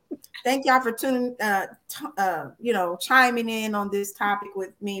 Thank y'all for tuning, chiming in on this topic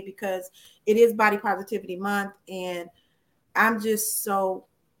with me, because it is Body Positivity Month, and I'm just so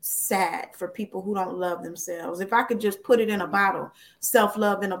sad for people who don't love themselves. If I could just put it in a bottle,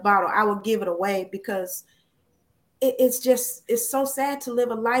 self-love in a bottle, I would give it away, because it's so sad to live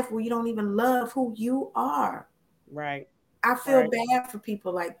a life where you don't even love who you are. Right. I feel bad for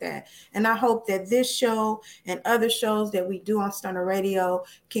people like that. And I hope that this show and other shows that we do on Stunner Radio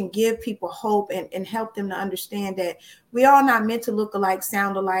can give people hope and help them to understand that we all not meant to look alike,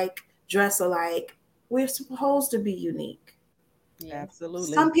 sound alike, dress alike. We're supposed to be unique. Yeah.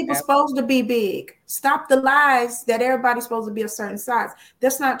 Absolutely. Some people supposed to be big. Stop the lies that everybody's supposed to be a certain size.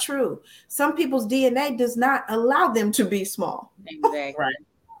 That's not true. Some people's DNA does not allow them to be small. Exactly. Right.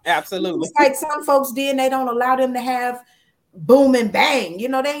 Absolutely. It's like some folks' DNA don't allow them to have boom and bang. You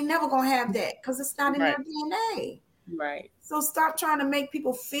know, they ain't never gonna have that because it's not in their DNA. Right. So stop trying to make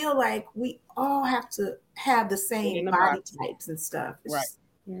people feel like we all have to have the same body types and stuff.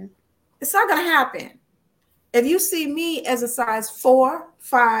 It's not gonna happen. If you see me as a size 4,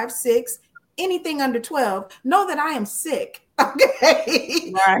 5, 6, anything under 12, know that I am sick.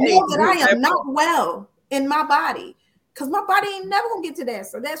 Okay. Right. Know that I am not well in my body. Because my body ain't never gonna get to that.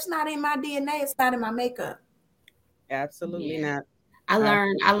 So that's not in my DNA, it's not in my makeup. Absolutely not.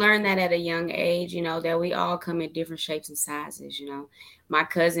 I learned that at a young age, you know, that we all come in different shapes and sizes. You know, my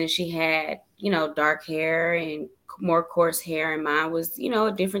cousin, she had, you know, dark hair and more coarse hair, and mine was, you know,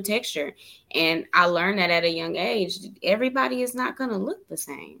 a different texture. And I learned that at a young age. Everybody is not going to look the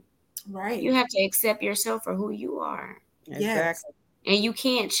same. Right. You have to accept yourself for who you are. Exactly. And you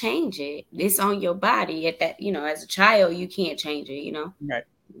can't change it. It's on your body. At that, you know, as a child, you can't change it, you know. Right.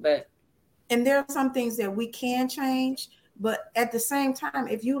 And there are some things that we can change, but at the same time,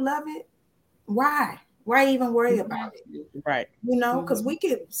 if you love it, why even worry about it? Right. You know, because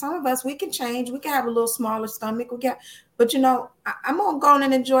some of us can change. We can have a little smaller stomach. But you know, I'm gonna go on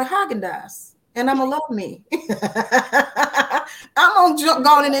and enjoy Haagen-Dazs, and I'm gonna love me. I'm gonna go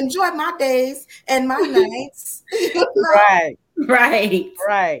on and enjoy my days and my nights. You know?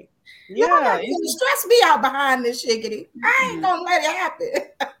 Right. Yeah, stress me out behind this shiggity. I ain't gonna let it happen.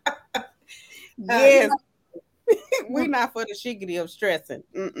 Yes. We're not for the shiggity of stressing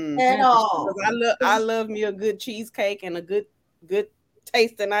at all. I love me a good cheesecake and a good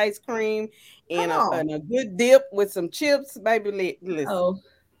tasting ice cream and a good dip with some chips, baby. Listen.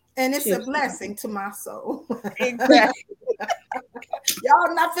 And it's a blessing to my soul. Exactly.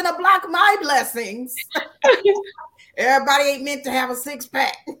 Y'all not finna block my blessings. Everybody ain't meant to have a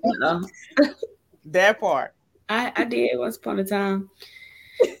 6-pack. That part. I did once upon a time.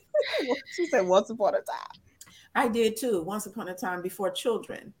 She said once upon a time. I did too. Once upon a time before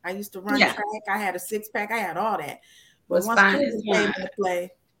children. I used to run track. I had a 6-pack. I had all that. But once children came into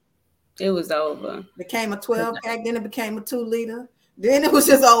play, it was over. It became a 12-pack. Then it became a 2-liter. Then it was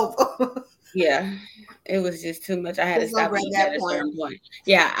just over. Yeah. It was just too much. I had to stop eating at a certain point.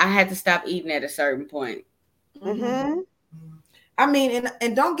 Yeah, I had to stop eating at a certain point. Mm-hmm. I mean,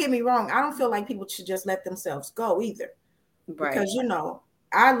 and don't get me wrong. I don't feel like people should just let themselves go either. Right. Because, you know,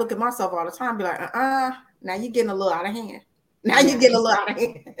 I look at myself all the time and be like, now you're getting a little out of hand.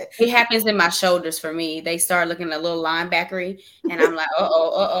 It happens in my shoulders for me. They start looking a little linebackery, and I'm like,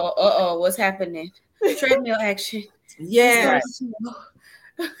 what's happening? Treadmill action. Yeah.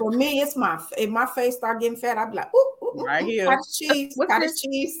 For me, it's if my face start getting fat, I'll be like, ooh, right here. Cottage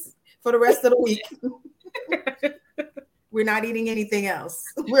cheese for the rest of the week. We're not eating anything else.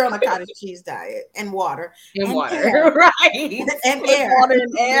 We're on a cottage cheese diet and water. And water, right. And air. Water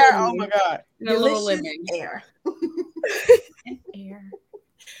and air. Oh my God. Delicious air. And air.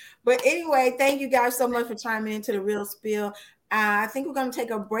 But anyway, thank you guys so much for chiming into the Real Spill. I think we're going to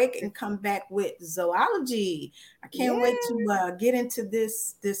take a break and come back with zoology. I can't wait to get into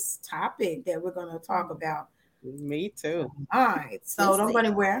this topic that we're going to talk about. Me too. All right. So don't go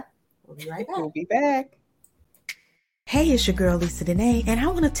anywhere. We'll be right back. We'll be back. Hey, it's your girl Lisa Dene, and I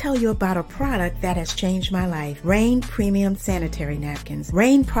want to tell you about a product that has changed my life. Rain Premium Sanitary Napkins.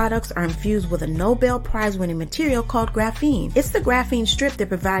 Rain products are infused with a Nobel Prize-winning material called graphene. It's the graphene strip that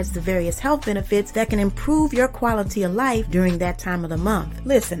provides the various health benefits that can improve your quality of life during that time of the month.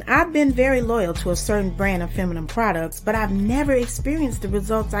 Listen, I've been very loyal to a certain brand of feminine products, but I've never experienced the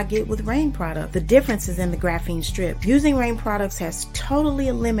results I get with Rain products. The difference is in the graphene strip. Using Rain products has totally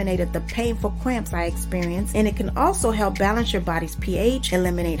eliminated the painful cramps I experience, and it can also help balance your body's pH,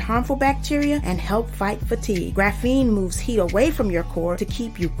 eliminate harmful bacteria, and help fight fatigue. Graphene moves heat away from your core to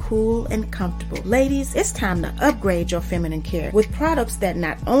keep you cool and comfortable. Ladies, it's time to upgrade your feminine care with products that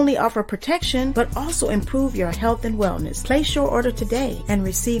not only offer protection, but also improve your health and wellness. Place your order today and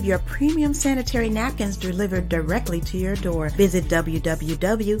receive your premium sanitary napkins delivered directly to your door. Visit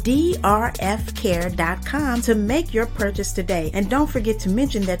www.drfcare.com to make your purchase today. And don't forget to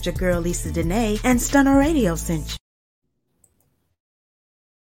mention that your girl Lisa Dene and Stunner Radio sent you.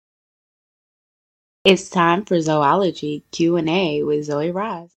 It's time for Zoology Q&A with Zoe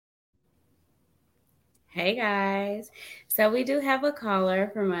Ross. Hey guys. So we do have a caller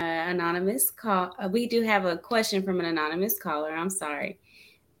from an anonymous call. We do have a question from an anonymous caller. I'm sorry.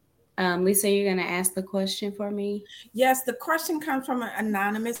 Lisa, you're going to ask the question for me? Yes, the question comes from an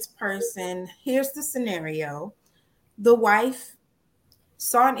anonymous person. Here's the scenario. The wife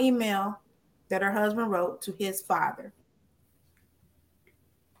saw an email that her husband wrote to his father.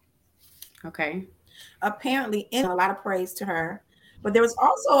 Okay. Apparently, in a lot of praise to her. But there was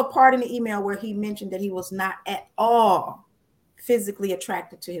also a part in the email where he mentioned that he was not at all physically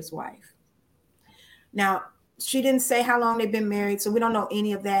attracted to his wife. Now, she didn't say how long they've been married, so we don't know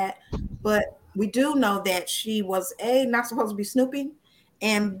any of that. But we do know that she was A, not supposed to be snooping,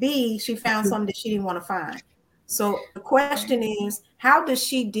 and B, she found something that she didn't want to find. So the question is, how does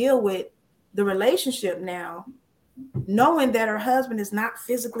she deal with the relationship now, knowing that her husband is not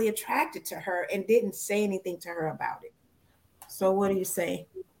physically attracted to her and didn't say anything to her about it? So what do you say?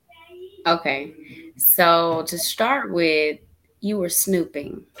 Okay. So to start with, you were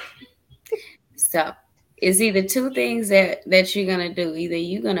snooping. So it's either two things that you're going to do. Either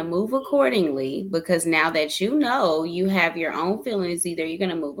you're going to move accordingly, because now that you know you have your own feelings, either you're going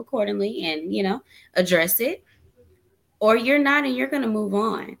to move accordingly and, address it, or you're not and you're going to move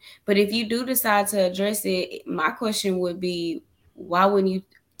on. But if you do decide to address it, my question would be, why wouldn't you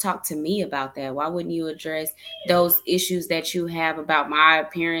talk to me about that? Why wouldn't you address those issues that you have about my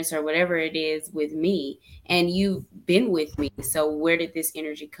appearance or whatever it is with me? And you've been with me. So where did this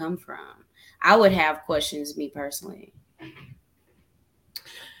energy come from? I would have questions, me personally.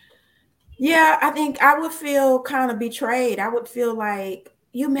 Yeah, I think I would feel kind of betrayed. I would feel like,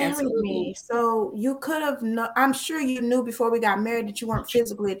 you married me, so you could have I'm sure you knew before we got married that you weren't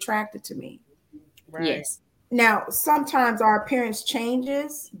physically attracted to me. Right. Yes. Now, sometimes our appearance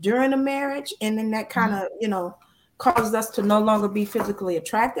changes during a marriage, and then that kind of, causes us to no longer be physically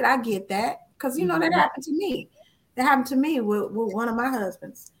attracted. I get that, because, that happened to me. That happened to me with one of my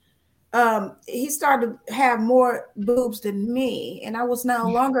husbands. He started to have more boobs than me, and I was no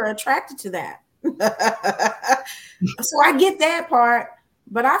longer attracted to that. So I get that part,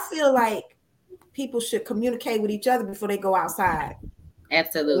 but I feel like people should communicate with each other before they go outside.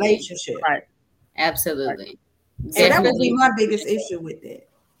 Absolutely. Relationship. Right. Absolutely. Right. So that would be my biggest issue with it.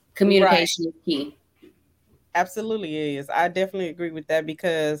 Communication is key. Absolutely is. I definitely agree with that,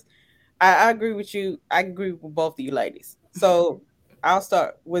 because I agree with you. I agree with both of you ladies. So I'll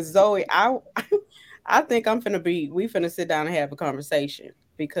start with Zoe. I think we finna sit down and have a conversation,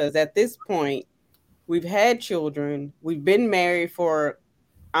 because at this point we've had children. We've been married for,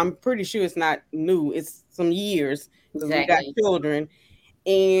 I'm pretty sure it's not new. It's some years. Exactly. We got children.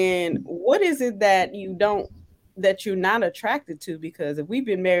 And what is it that you're not attracted to? Because if we've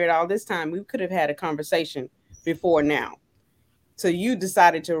been married all this time, we could have had a conversation before now. So you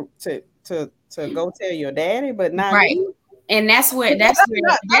decided to go tell your daddy, but not right. me? And that's where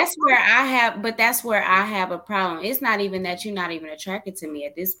I have a problem. It's not even that you're not even attracted to me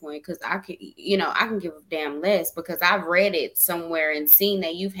at this point, because I can give a damn less, because I've read it somewhere and seen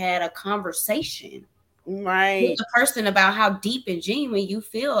that you've had a conversation right with the person about how deep and genuine you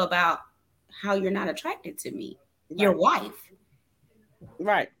feel about how you're not attracted to me, your wife.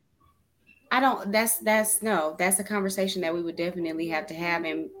 Right. That's a conversation that we would definitely have to have.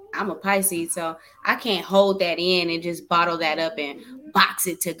 And I'm a Pisces, so I can't hold that in and just bottle that up and box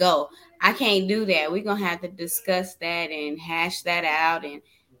it to go. I can't do that. We're going to have to discuss that and hash that out. And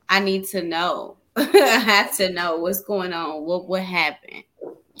I need to know. I have to know what's going on. What happened?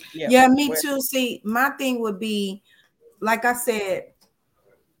 Yeah, me too. See, my thing would be, like I said,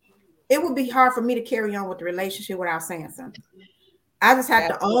 it would be hard for me to carry on with the relationship without saying something. I just have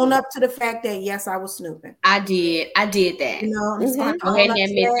to own up to the fact that, yes, I was snooping. I did that. I'm just going to own up to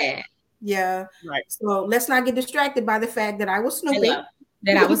that. Yeah. Right. So let's not get distracted by the fact that I was snooping.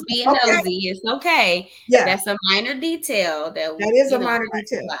 That I was being nosy. It's okay. Yeah. That's a minor detail. That is a minor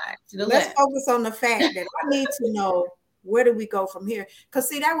detail. Let's focus on the fact that I need to know, where do we go from here? Because,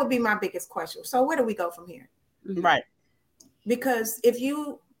 see, that would be my biggest question. So where do we go from here? Right. Because if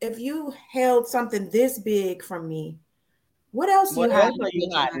you held something this big from me, what else are you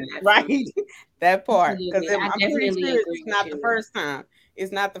hiding? Right. That part. Because I'm pretty sure it's not the first time.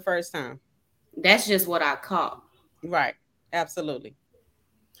 It's not the first time. That's just what I caught. Right. Absolutely.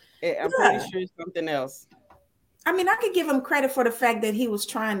 I'm pretty sure it's something else. I mean, I could give him credit for the fact that he was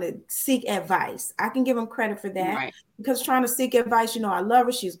trying to seek advice. I can give him credit for that. Right. Because trying to seek advice, I love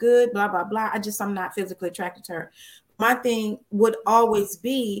her, she's good, blah, blah, blah. I'm not physically attracted to her. My thing would always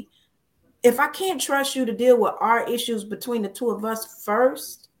be, if I can't trust you to deal with our issues between the two of us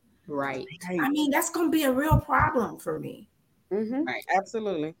first, right? I mean, that's going to be a real problem for me. Mm-hmm. Right.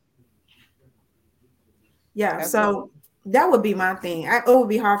 Absolutely. Yeah. Absolutely. So that would be my thing. It would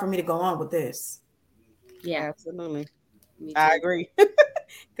be hard for me to go on with this. Yeah, absolutely. I agree.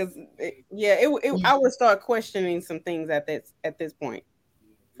 Because I would start questioning some things at this point.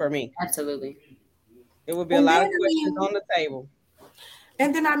 For me, absolutely, it would be a lot of questions on the table.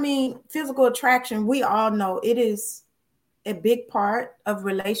 And then, I mean, physical attraction, we all know it is a big part of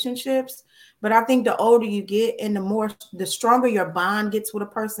relationships. But I think the older you get and the stronger your bond gets with a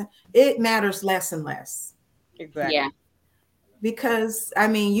person, it matters less and less. Exactly. Yeah. Because, I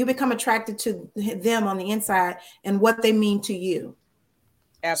mean, you become attracted to them on the inside and what they mean to you.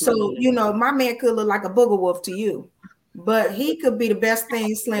 Absolutely. So, you know, my man could look like a booger wolf to you, but he could be the best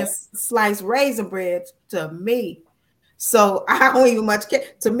thing sliced raisin bread to me. So I don't even much care.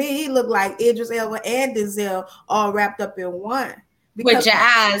 To me, he looked like Idris Elba and Denzel all wrapped up in one. With your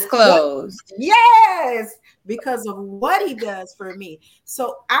eyes closed. Yes, because of what he does for me.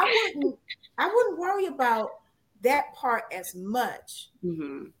 So I wouldn't worry about that part as much.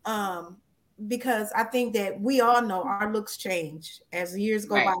 Mm-hmm. Because I think that we all know our looks change as the years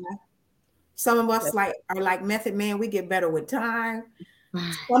go by. Some of us are like Method Man. We get better with time.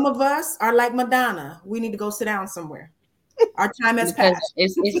 Some of us are like Madonna. We need to go sit down somewhere. Our time has passed.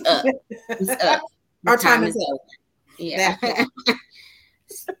 It's up. It's up. Our time is up. Yeah.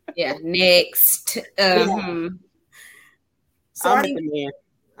 Yeah. Next. So I'm the man.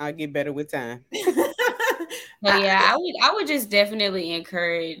 I'll get better with time. So yeah, I would just definitely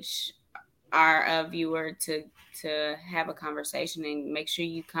encourage our viewer to have a conversation and make sure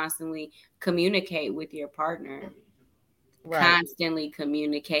you constantly communicate with your partner. Right. Constantly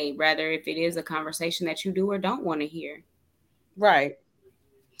communicate, rather if it is a conversation that you do or don't want to hear. Right.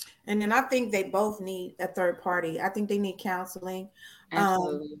 And then I think they both need a third party. I think they need counseling.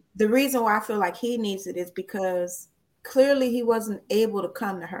 Absolutely. The reason why I feel like he needs it is because clearly he wasn't able to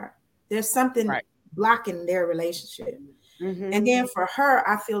come to her. There's something blocking their relationship. Mm-hmm. And then for her,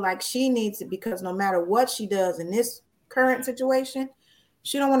 I feel like she needs it because no matter what she does in this current situation,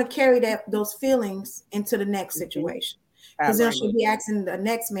 she don't want to carry those feelings into the next situation. Because then she'll be asking the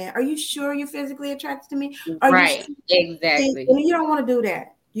next man, "Are you sure you're physically attracted to me?" Right. Exactly. And you don't want to do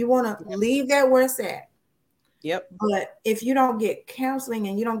that. You want to leave that where it's at. Yep. But if you don't get counseling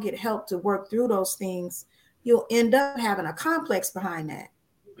and you don't get help to work through those things, you'll end up having a complex behind that.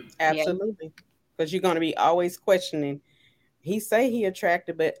 Absolutely. Because you're going to be always questioning. He say he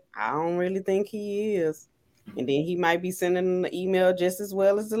attracted, but I don't really think he is. And then he might be sending an email just as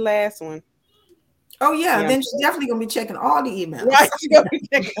well as the last one. Oh yeah, then she's definitely gonna be checking all the emails. Right, she's gonna be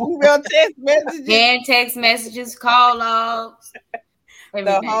checking email, text messages, and text messages, call logs,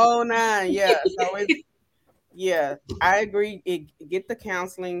 the whole nine. Yeah, so I agree. Get the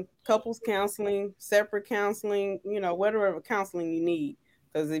counseling, couples counseling, separate counseling. You know, whatever counseling you need.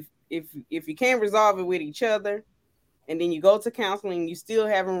 Because if you can't resolve it with each other, and then you go to counseling, you still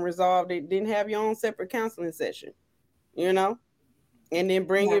haven't resolved it, then have your own separate counseling session. You know, and then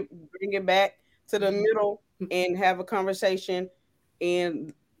bring it back to the middle and have a conversation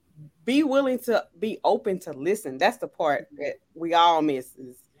and be willing to be open to listen. That's the part that we all miss,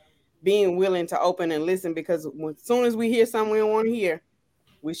 is being willing to open and listen, because as soon as we hear something we don't want to hear,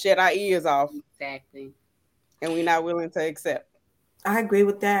 we shut our ears off. Exactly. And we're not willing to accept. I agree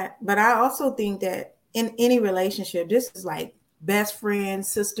with that. But I also think that in any relationship, this is like best friends,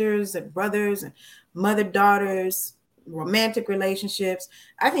 sisters and brothers and mother, daughters, romantic relationships.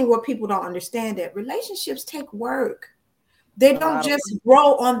 I think what people don't understand, that relationships take work. They don't just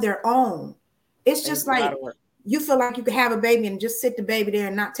grow on their own. It's just like you feel like you could have a baby and just sit the baby there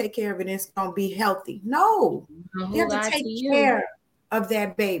and not take care of it and it's going to be healthy. No, you have to take care of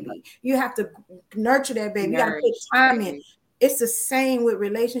that baby. You have to nurture that baby. You got to put time in. It's the same with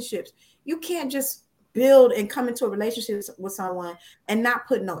relationships. You can't just build and come into a relationship with someone and not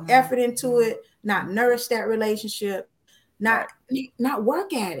put no effort into it, not nourish that relationship, not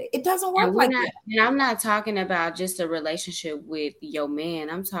work at it. It doesn't work like that. And I'm not talking about just a relationship with your man.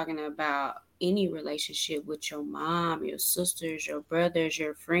 I'm talking about any relationship with your mom, your sisters, your brothers,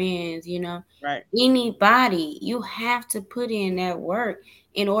 your friends, you know, anybody. You have to put in that work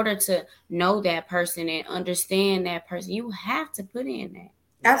in order to know that person and understand that person. You have to put in that.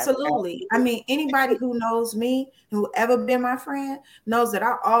 Absolutely. I mean, anybody who knows me, who ever been my friend, knows that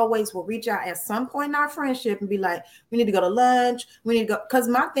I always will reach out at some point in our friendship and be like, we need to go to lunch. We need to go. Because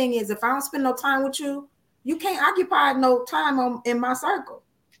my thing is, if I don't spend no time with you, you can't occupy no time in my circle.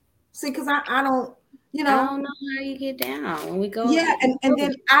 See, because I don't, you know. I don't know how you get down when we go. Yeah, and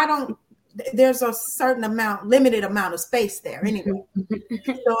then I don't, there's a certain limited amount of space there anyway.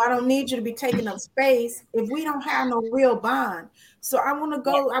 So I don't need you to be taking up space if we don't have no real bond. So I want to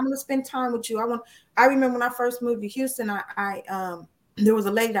go, I'm going to spend time with you. I remember when I first moved to Houston, I there was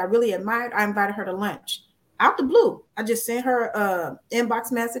a lady that I really admired. I invited her to lunch. out the blue. I just sent her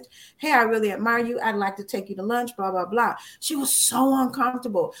inbox message. Hey, I really admire you. I'd like to take you to lunch, blah, blah, blah. She was so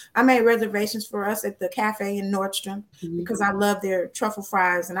uncomfortable. I made reservations for us at the cafe in Nordstrom because I love their truffle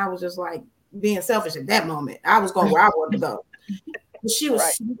fries. And I was just like being selfish at that moment. I was going where I wanted to go. But she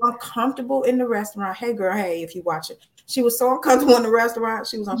was so uncomfortable in the restaurant. Hey, girl, hey, if you watch it. She was so uncomfortable in the restaurant.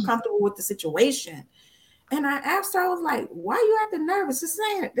 She was uncomfortable with the situation. And I asked her, I was like, why you acting nervous? This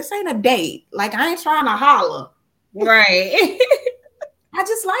ain't a date. Like, I ain't trying to holler. Right. I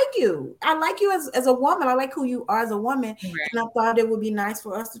just like you. I like you as a woman. I like who you are as a woman. Right. And I thought it would be nice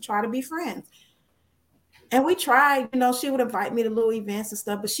for us to try to be friends. And we tried, she would invite me to little events and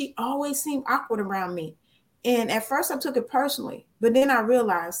stuff, but she always seemed awkward around me. And at first I took it personally, but then I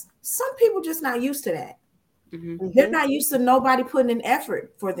realized some people just not used to that. Mm-hmm. They're not used to nobody putting in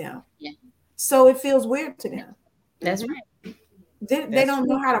effort for them. Yeah. So it feels weird to them. That's right. They don't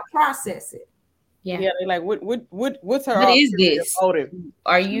know how to process it. Yeah, they're like, what's her? What is this motive?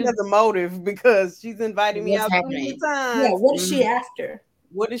 Are you? She has a motive because she's inviting me out too many times. Yeah, what is she after?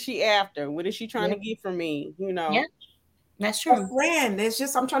 What is she after? What is she trying to get from me? Yeah, that's true. A friend. It's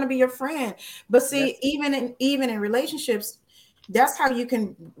just I'm trying to be your friend. But see, even in relationships, that's how you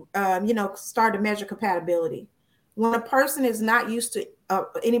can, start to measure compatibility. When a person is not used to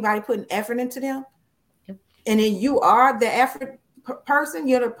anybody putting effort into them, and then you are the effort person,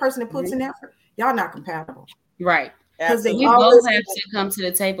 you're the person that puts in effort, y'all not compatible. Right. Because we both have to come to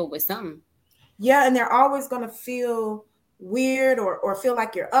the table with something. Yeah, and they're always going to feel weird or feel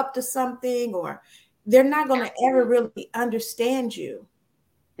like you're up to something, or they're not going to ever really understand you.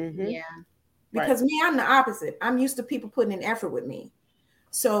 Mm-hmm. Yeah. Because me, I'm the opposite. I'm used to people putting in effort with me.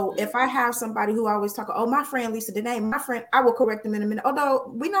 So if I have somebody who always talk, my friend Lisa Dene, my friend, I will correct them in a minute. Oh, no,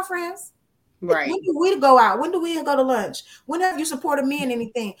 we're not friends. Right. When do we go out? When do we go to lunch? When have you supported me in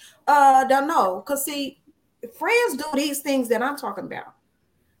anything? Don't know. Because see, friends do these things that I'm talking about.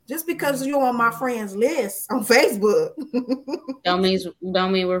 Just because you're on my friends list on Facebook. don't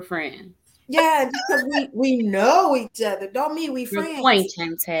mean we're friends. Yeah, because we know each other. Don't mean we friends.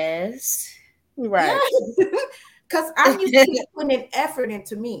 Acquaintances. Right. Because I'm used to putting effort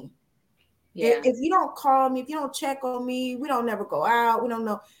into me. Yeah. If you don't call me, if you don't check on me, we don't never go out. We don't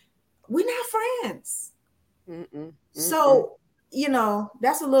know. We're not friends. So,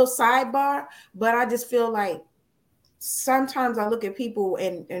 that's a little sidebar, but I just feel like sometimes I look at people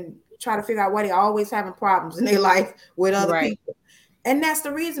and try to figure out why they're always having problems in their life with other people. And that's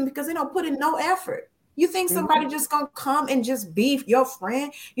the reason, because they don't put in no effort. You think somebody just gonna come and just be your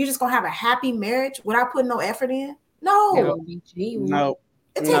friend? You're just gonna have a happy marriage without putting no effort in? No.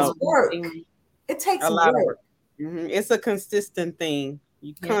 It takes work. It takes a lot of work. It's a consistent thing.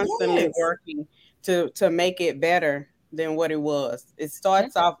 You constantly working to make it better than what it was. It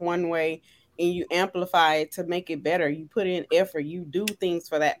starts off one way and you amplify it to make it better. You put in effort. You do things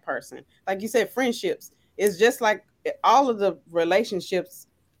for that person. Like you said, friendships. It's just like all of the relationships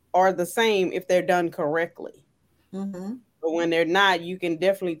are the same if they're done correctly. Mm-hmm. But when they're not, you can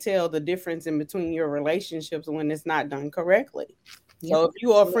definitely tell the difference in between your relationships when it's not done correctly. Yep. So if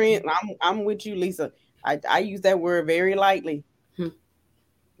you are a friend, I'm with you, Lisa. I use that word very lightly.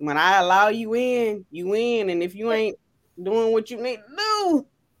 When I allow you in, you in. And if you ain't doing what you need to do,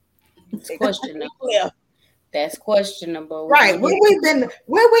 it's questionable. That's questionable. Right. Where we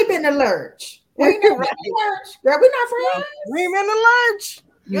been to lurch? We not lurch. Girl, we not friends. We ain't been to lurch.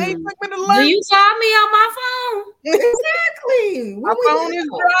 You ain't took me to lunch. Do you call me on my phone? Exactly. My phone is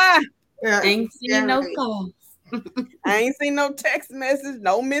dry. I ain't seen no calls. I ain't seen no text message,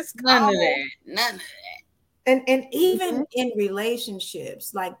 no missed call. None of that. And even in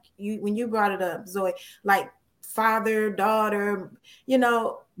relationships, like when you brought it up, Zoe, like father, daughter,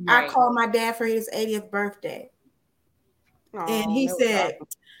 I called my dad for his 80th birthday. And he said, awesome.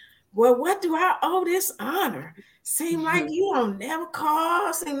 Well, what do I owe this honor? Seem like you don't never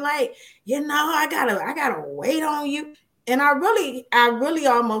call. Seem like, I gotta wait on you. And I really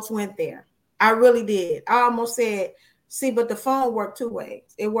almost went there. I really did. I almost said, see, but the phone worked two ways.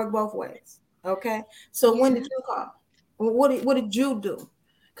 It worked both ways. Okay. So when did you call? What did you do?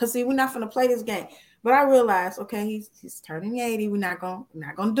 Because see, we're not gonna play this game. But I realized, okay, he's turning 80. We're not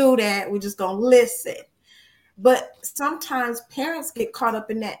gonna do that. We're just gonna listen. But sometimes parents get caught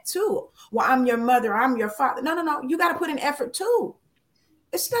up in that too. Well, I'm your mother, I'm your father. No. You got to put in effort too.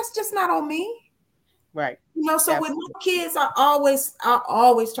 That's just not on me. Right. So absolutely. With my kids, I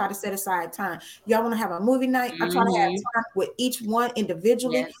always try to set aside time. Y'all want to have a movie night? I try to have time with each one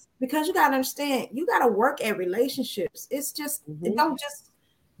individually because you got to understand, you got to work at relationships. It's just, it don't just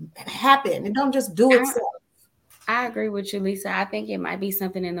happen. It don't just do itself. I agree with you, Lisa. I think it might be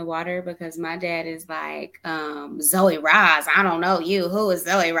something in the water because my dad is like, Zoe Raz. I don't know you. Who is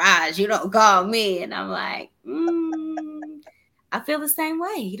Zoe Raz? You don't call me. And I'm like, I feel the same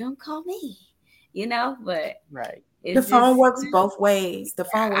way. You don't call me, but Right. The phone works both ways. The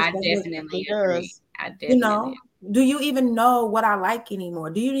phone works I both definitely ways. agree. I definitely do you even know what I like anymore?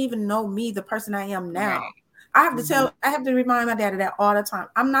 Do you even know me, the person I am now? Right. I have to remind my dad of that all the time.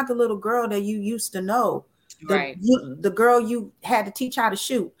 I'm not the little girl that you used to know. The girl you had to teach how to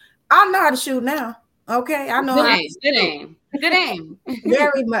shoot. I know how to shoot now. Okay. I know how to shoot. Good aim.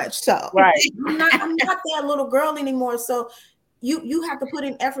 Very much so. Right. I'm not that little girl anymore. So you have to put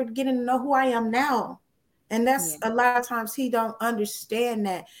in effort getting to know who I am now. And that's a lot of times he don't understand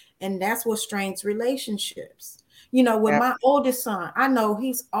that. And that's what strains relationships. With my oldest son, I know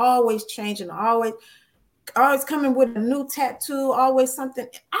he's always changing, always coming with a new tattoo, always something.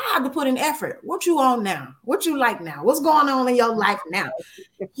 I have to put in effort. What you on now? What you like now? What's going on in your life now?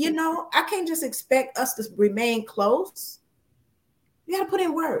 I can't just expect us to remain close. You got to put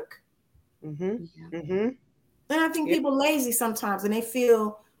in work. Mm-hmm. Yeah. Mm-hmm. And I think people lazy sometimes, and they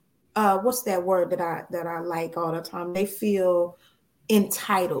feel, what's that word that I like all the time? They feel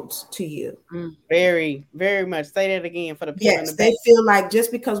entitled to you. Very, very much. Say that again for the people in the back. They feel like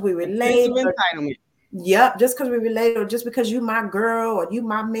just because we relate, entitlement. Yep, just because we relate, or just because you my girl or you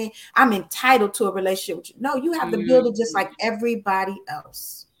my man, I'm entitled to a relationship with you. No, you have to build it just like everybody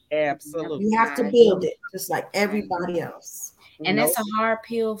else. Absolutely. You have to build it just like everybody else. And that's a hard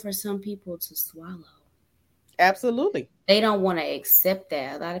pill for some people to swallow. Absolutely. They don't want to accept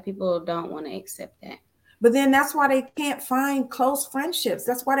that. A lot of people don't want to accept that. But then that's why they can't find close friendships.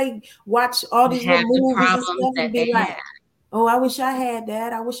 That's why they watch all these little movies and stuff and be like, oh, I wish I had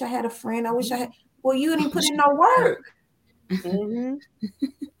that. I wish I had a friend. I wish I had. Well, you didn't put in no work. Mm-hmm.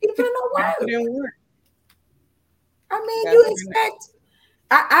 You put in no work. I mean, That's you expect.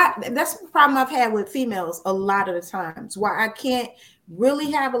 That's the problem I've had with females a lot of the times. Why I can't really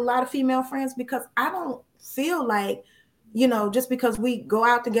have a lot of female friends, because I don't feel like, just because we go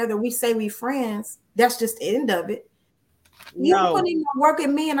out together, we say we friends, that's just the end of it. You don't put in no work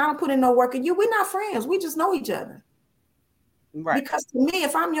in me, and I don't put in no work in you. We're not friends. We just know each other. Right. Because to me,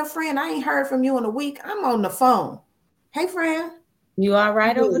 if I'm your friend, I ain't heard from you in a week, I'm on the phone. Hey, friend. You all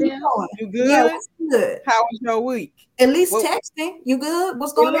right over there? You good? Yeah, good. How was your week? At least texting. You good?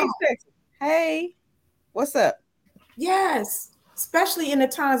 What's going on? Hey, what's up? Yes. Especially in the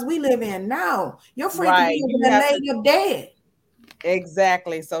times we live in now. Your friend can be laid up dead.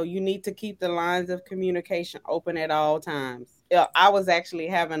 Exactly. So you need to keep the lines of communication open at all times. Yeah, I was actually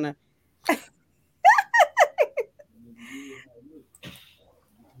having a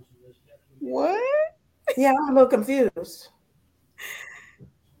what? Yeah, I'm a little confused.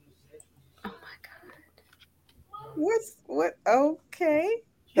 Oh my God. What? Okay.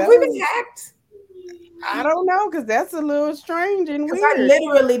 Have we been hacked? I don't know, because that's a little strange and weird. I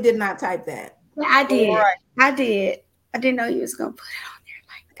literally did not type that. I did. Right. I didn't know you was gonna put it on there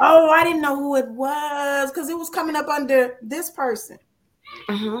like that. Oh, I didn't know who it was, because it was coming up under this person.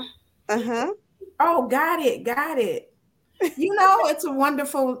 Oh, got it. It's a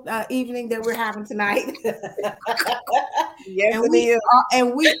wonderful evening that we're having tonight. Yes,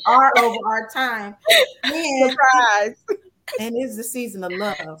 and we are over our time. Surprise. And it's the season of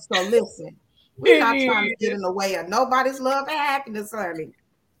love. So listen, we're not trying to get in the way of nobody's love and happiness, honey.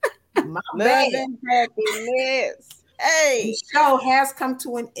 My love and happiness. Hey, the show has come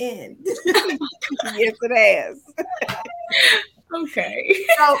to an end. Yes, it has. Okay.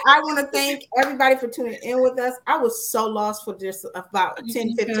 So I want to thank everybody for tuning in with us. I was so lost for just about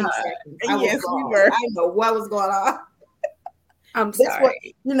 10, 15 seconds. Yes, we were. I didn't know what was going on. I'm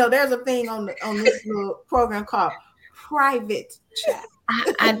sorry. There's a thing on this little program called private chat.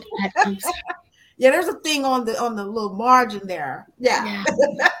 I'm sorry. Yeah, there's a thing on the little margin there. Yeah.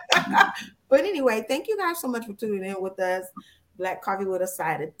 But anyway, thank you guys so much for tuning in with us. Black coffee with a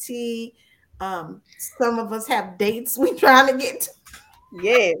side of tea. Some of us have dates we trying to get to.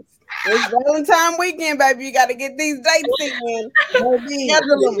 Yes. It's Valentine weekend, baby. You got to get these dates in.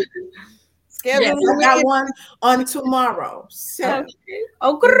 Schedule them. Yes, I got one on tomorrow. So,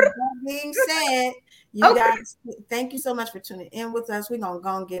 that being said, you guys, thank you so much for tuning in with us. We're going to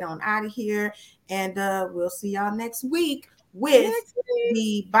go and get on out of here. And we'll see y'all next week with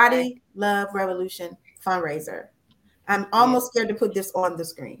the Body Love Revolution fundraiser. I'm almost scared to put this on the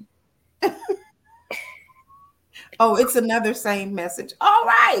screen. Oh, it's another same message. All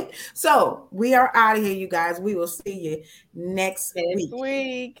right. So we are out of here, you guys. We will see you next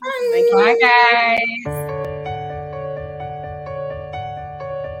week. Bye. Bye, guys.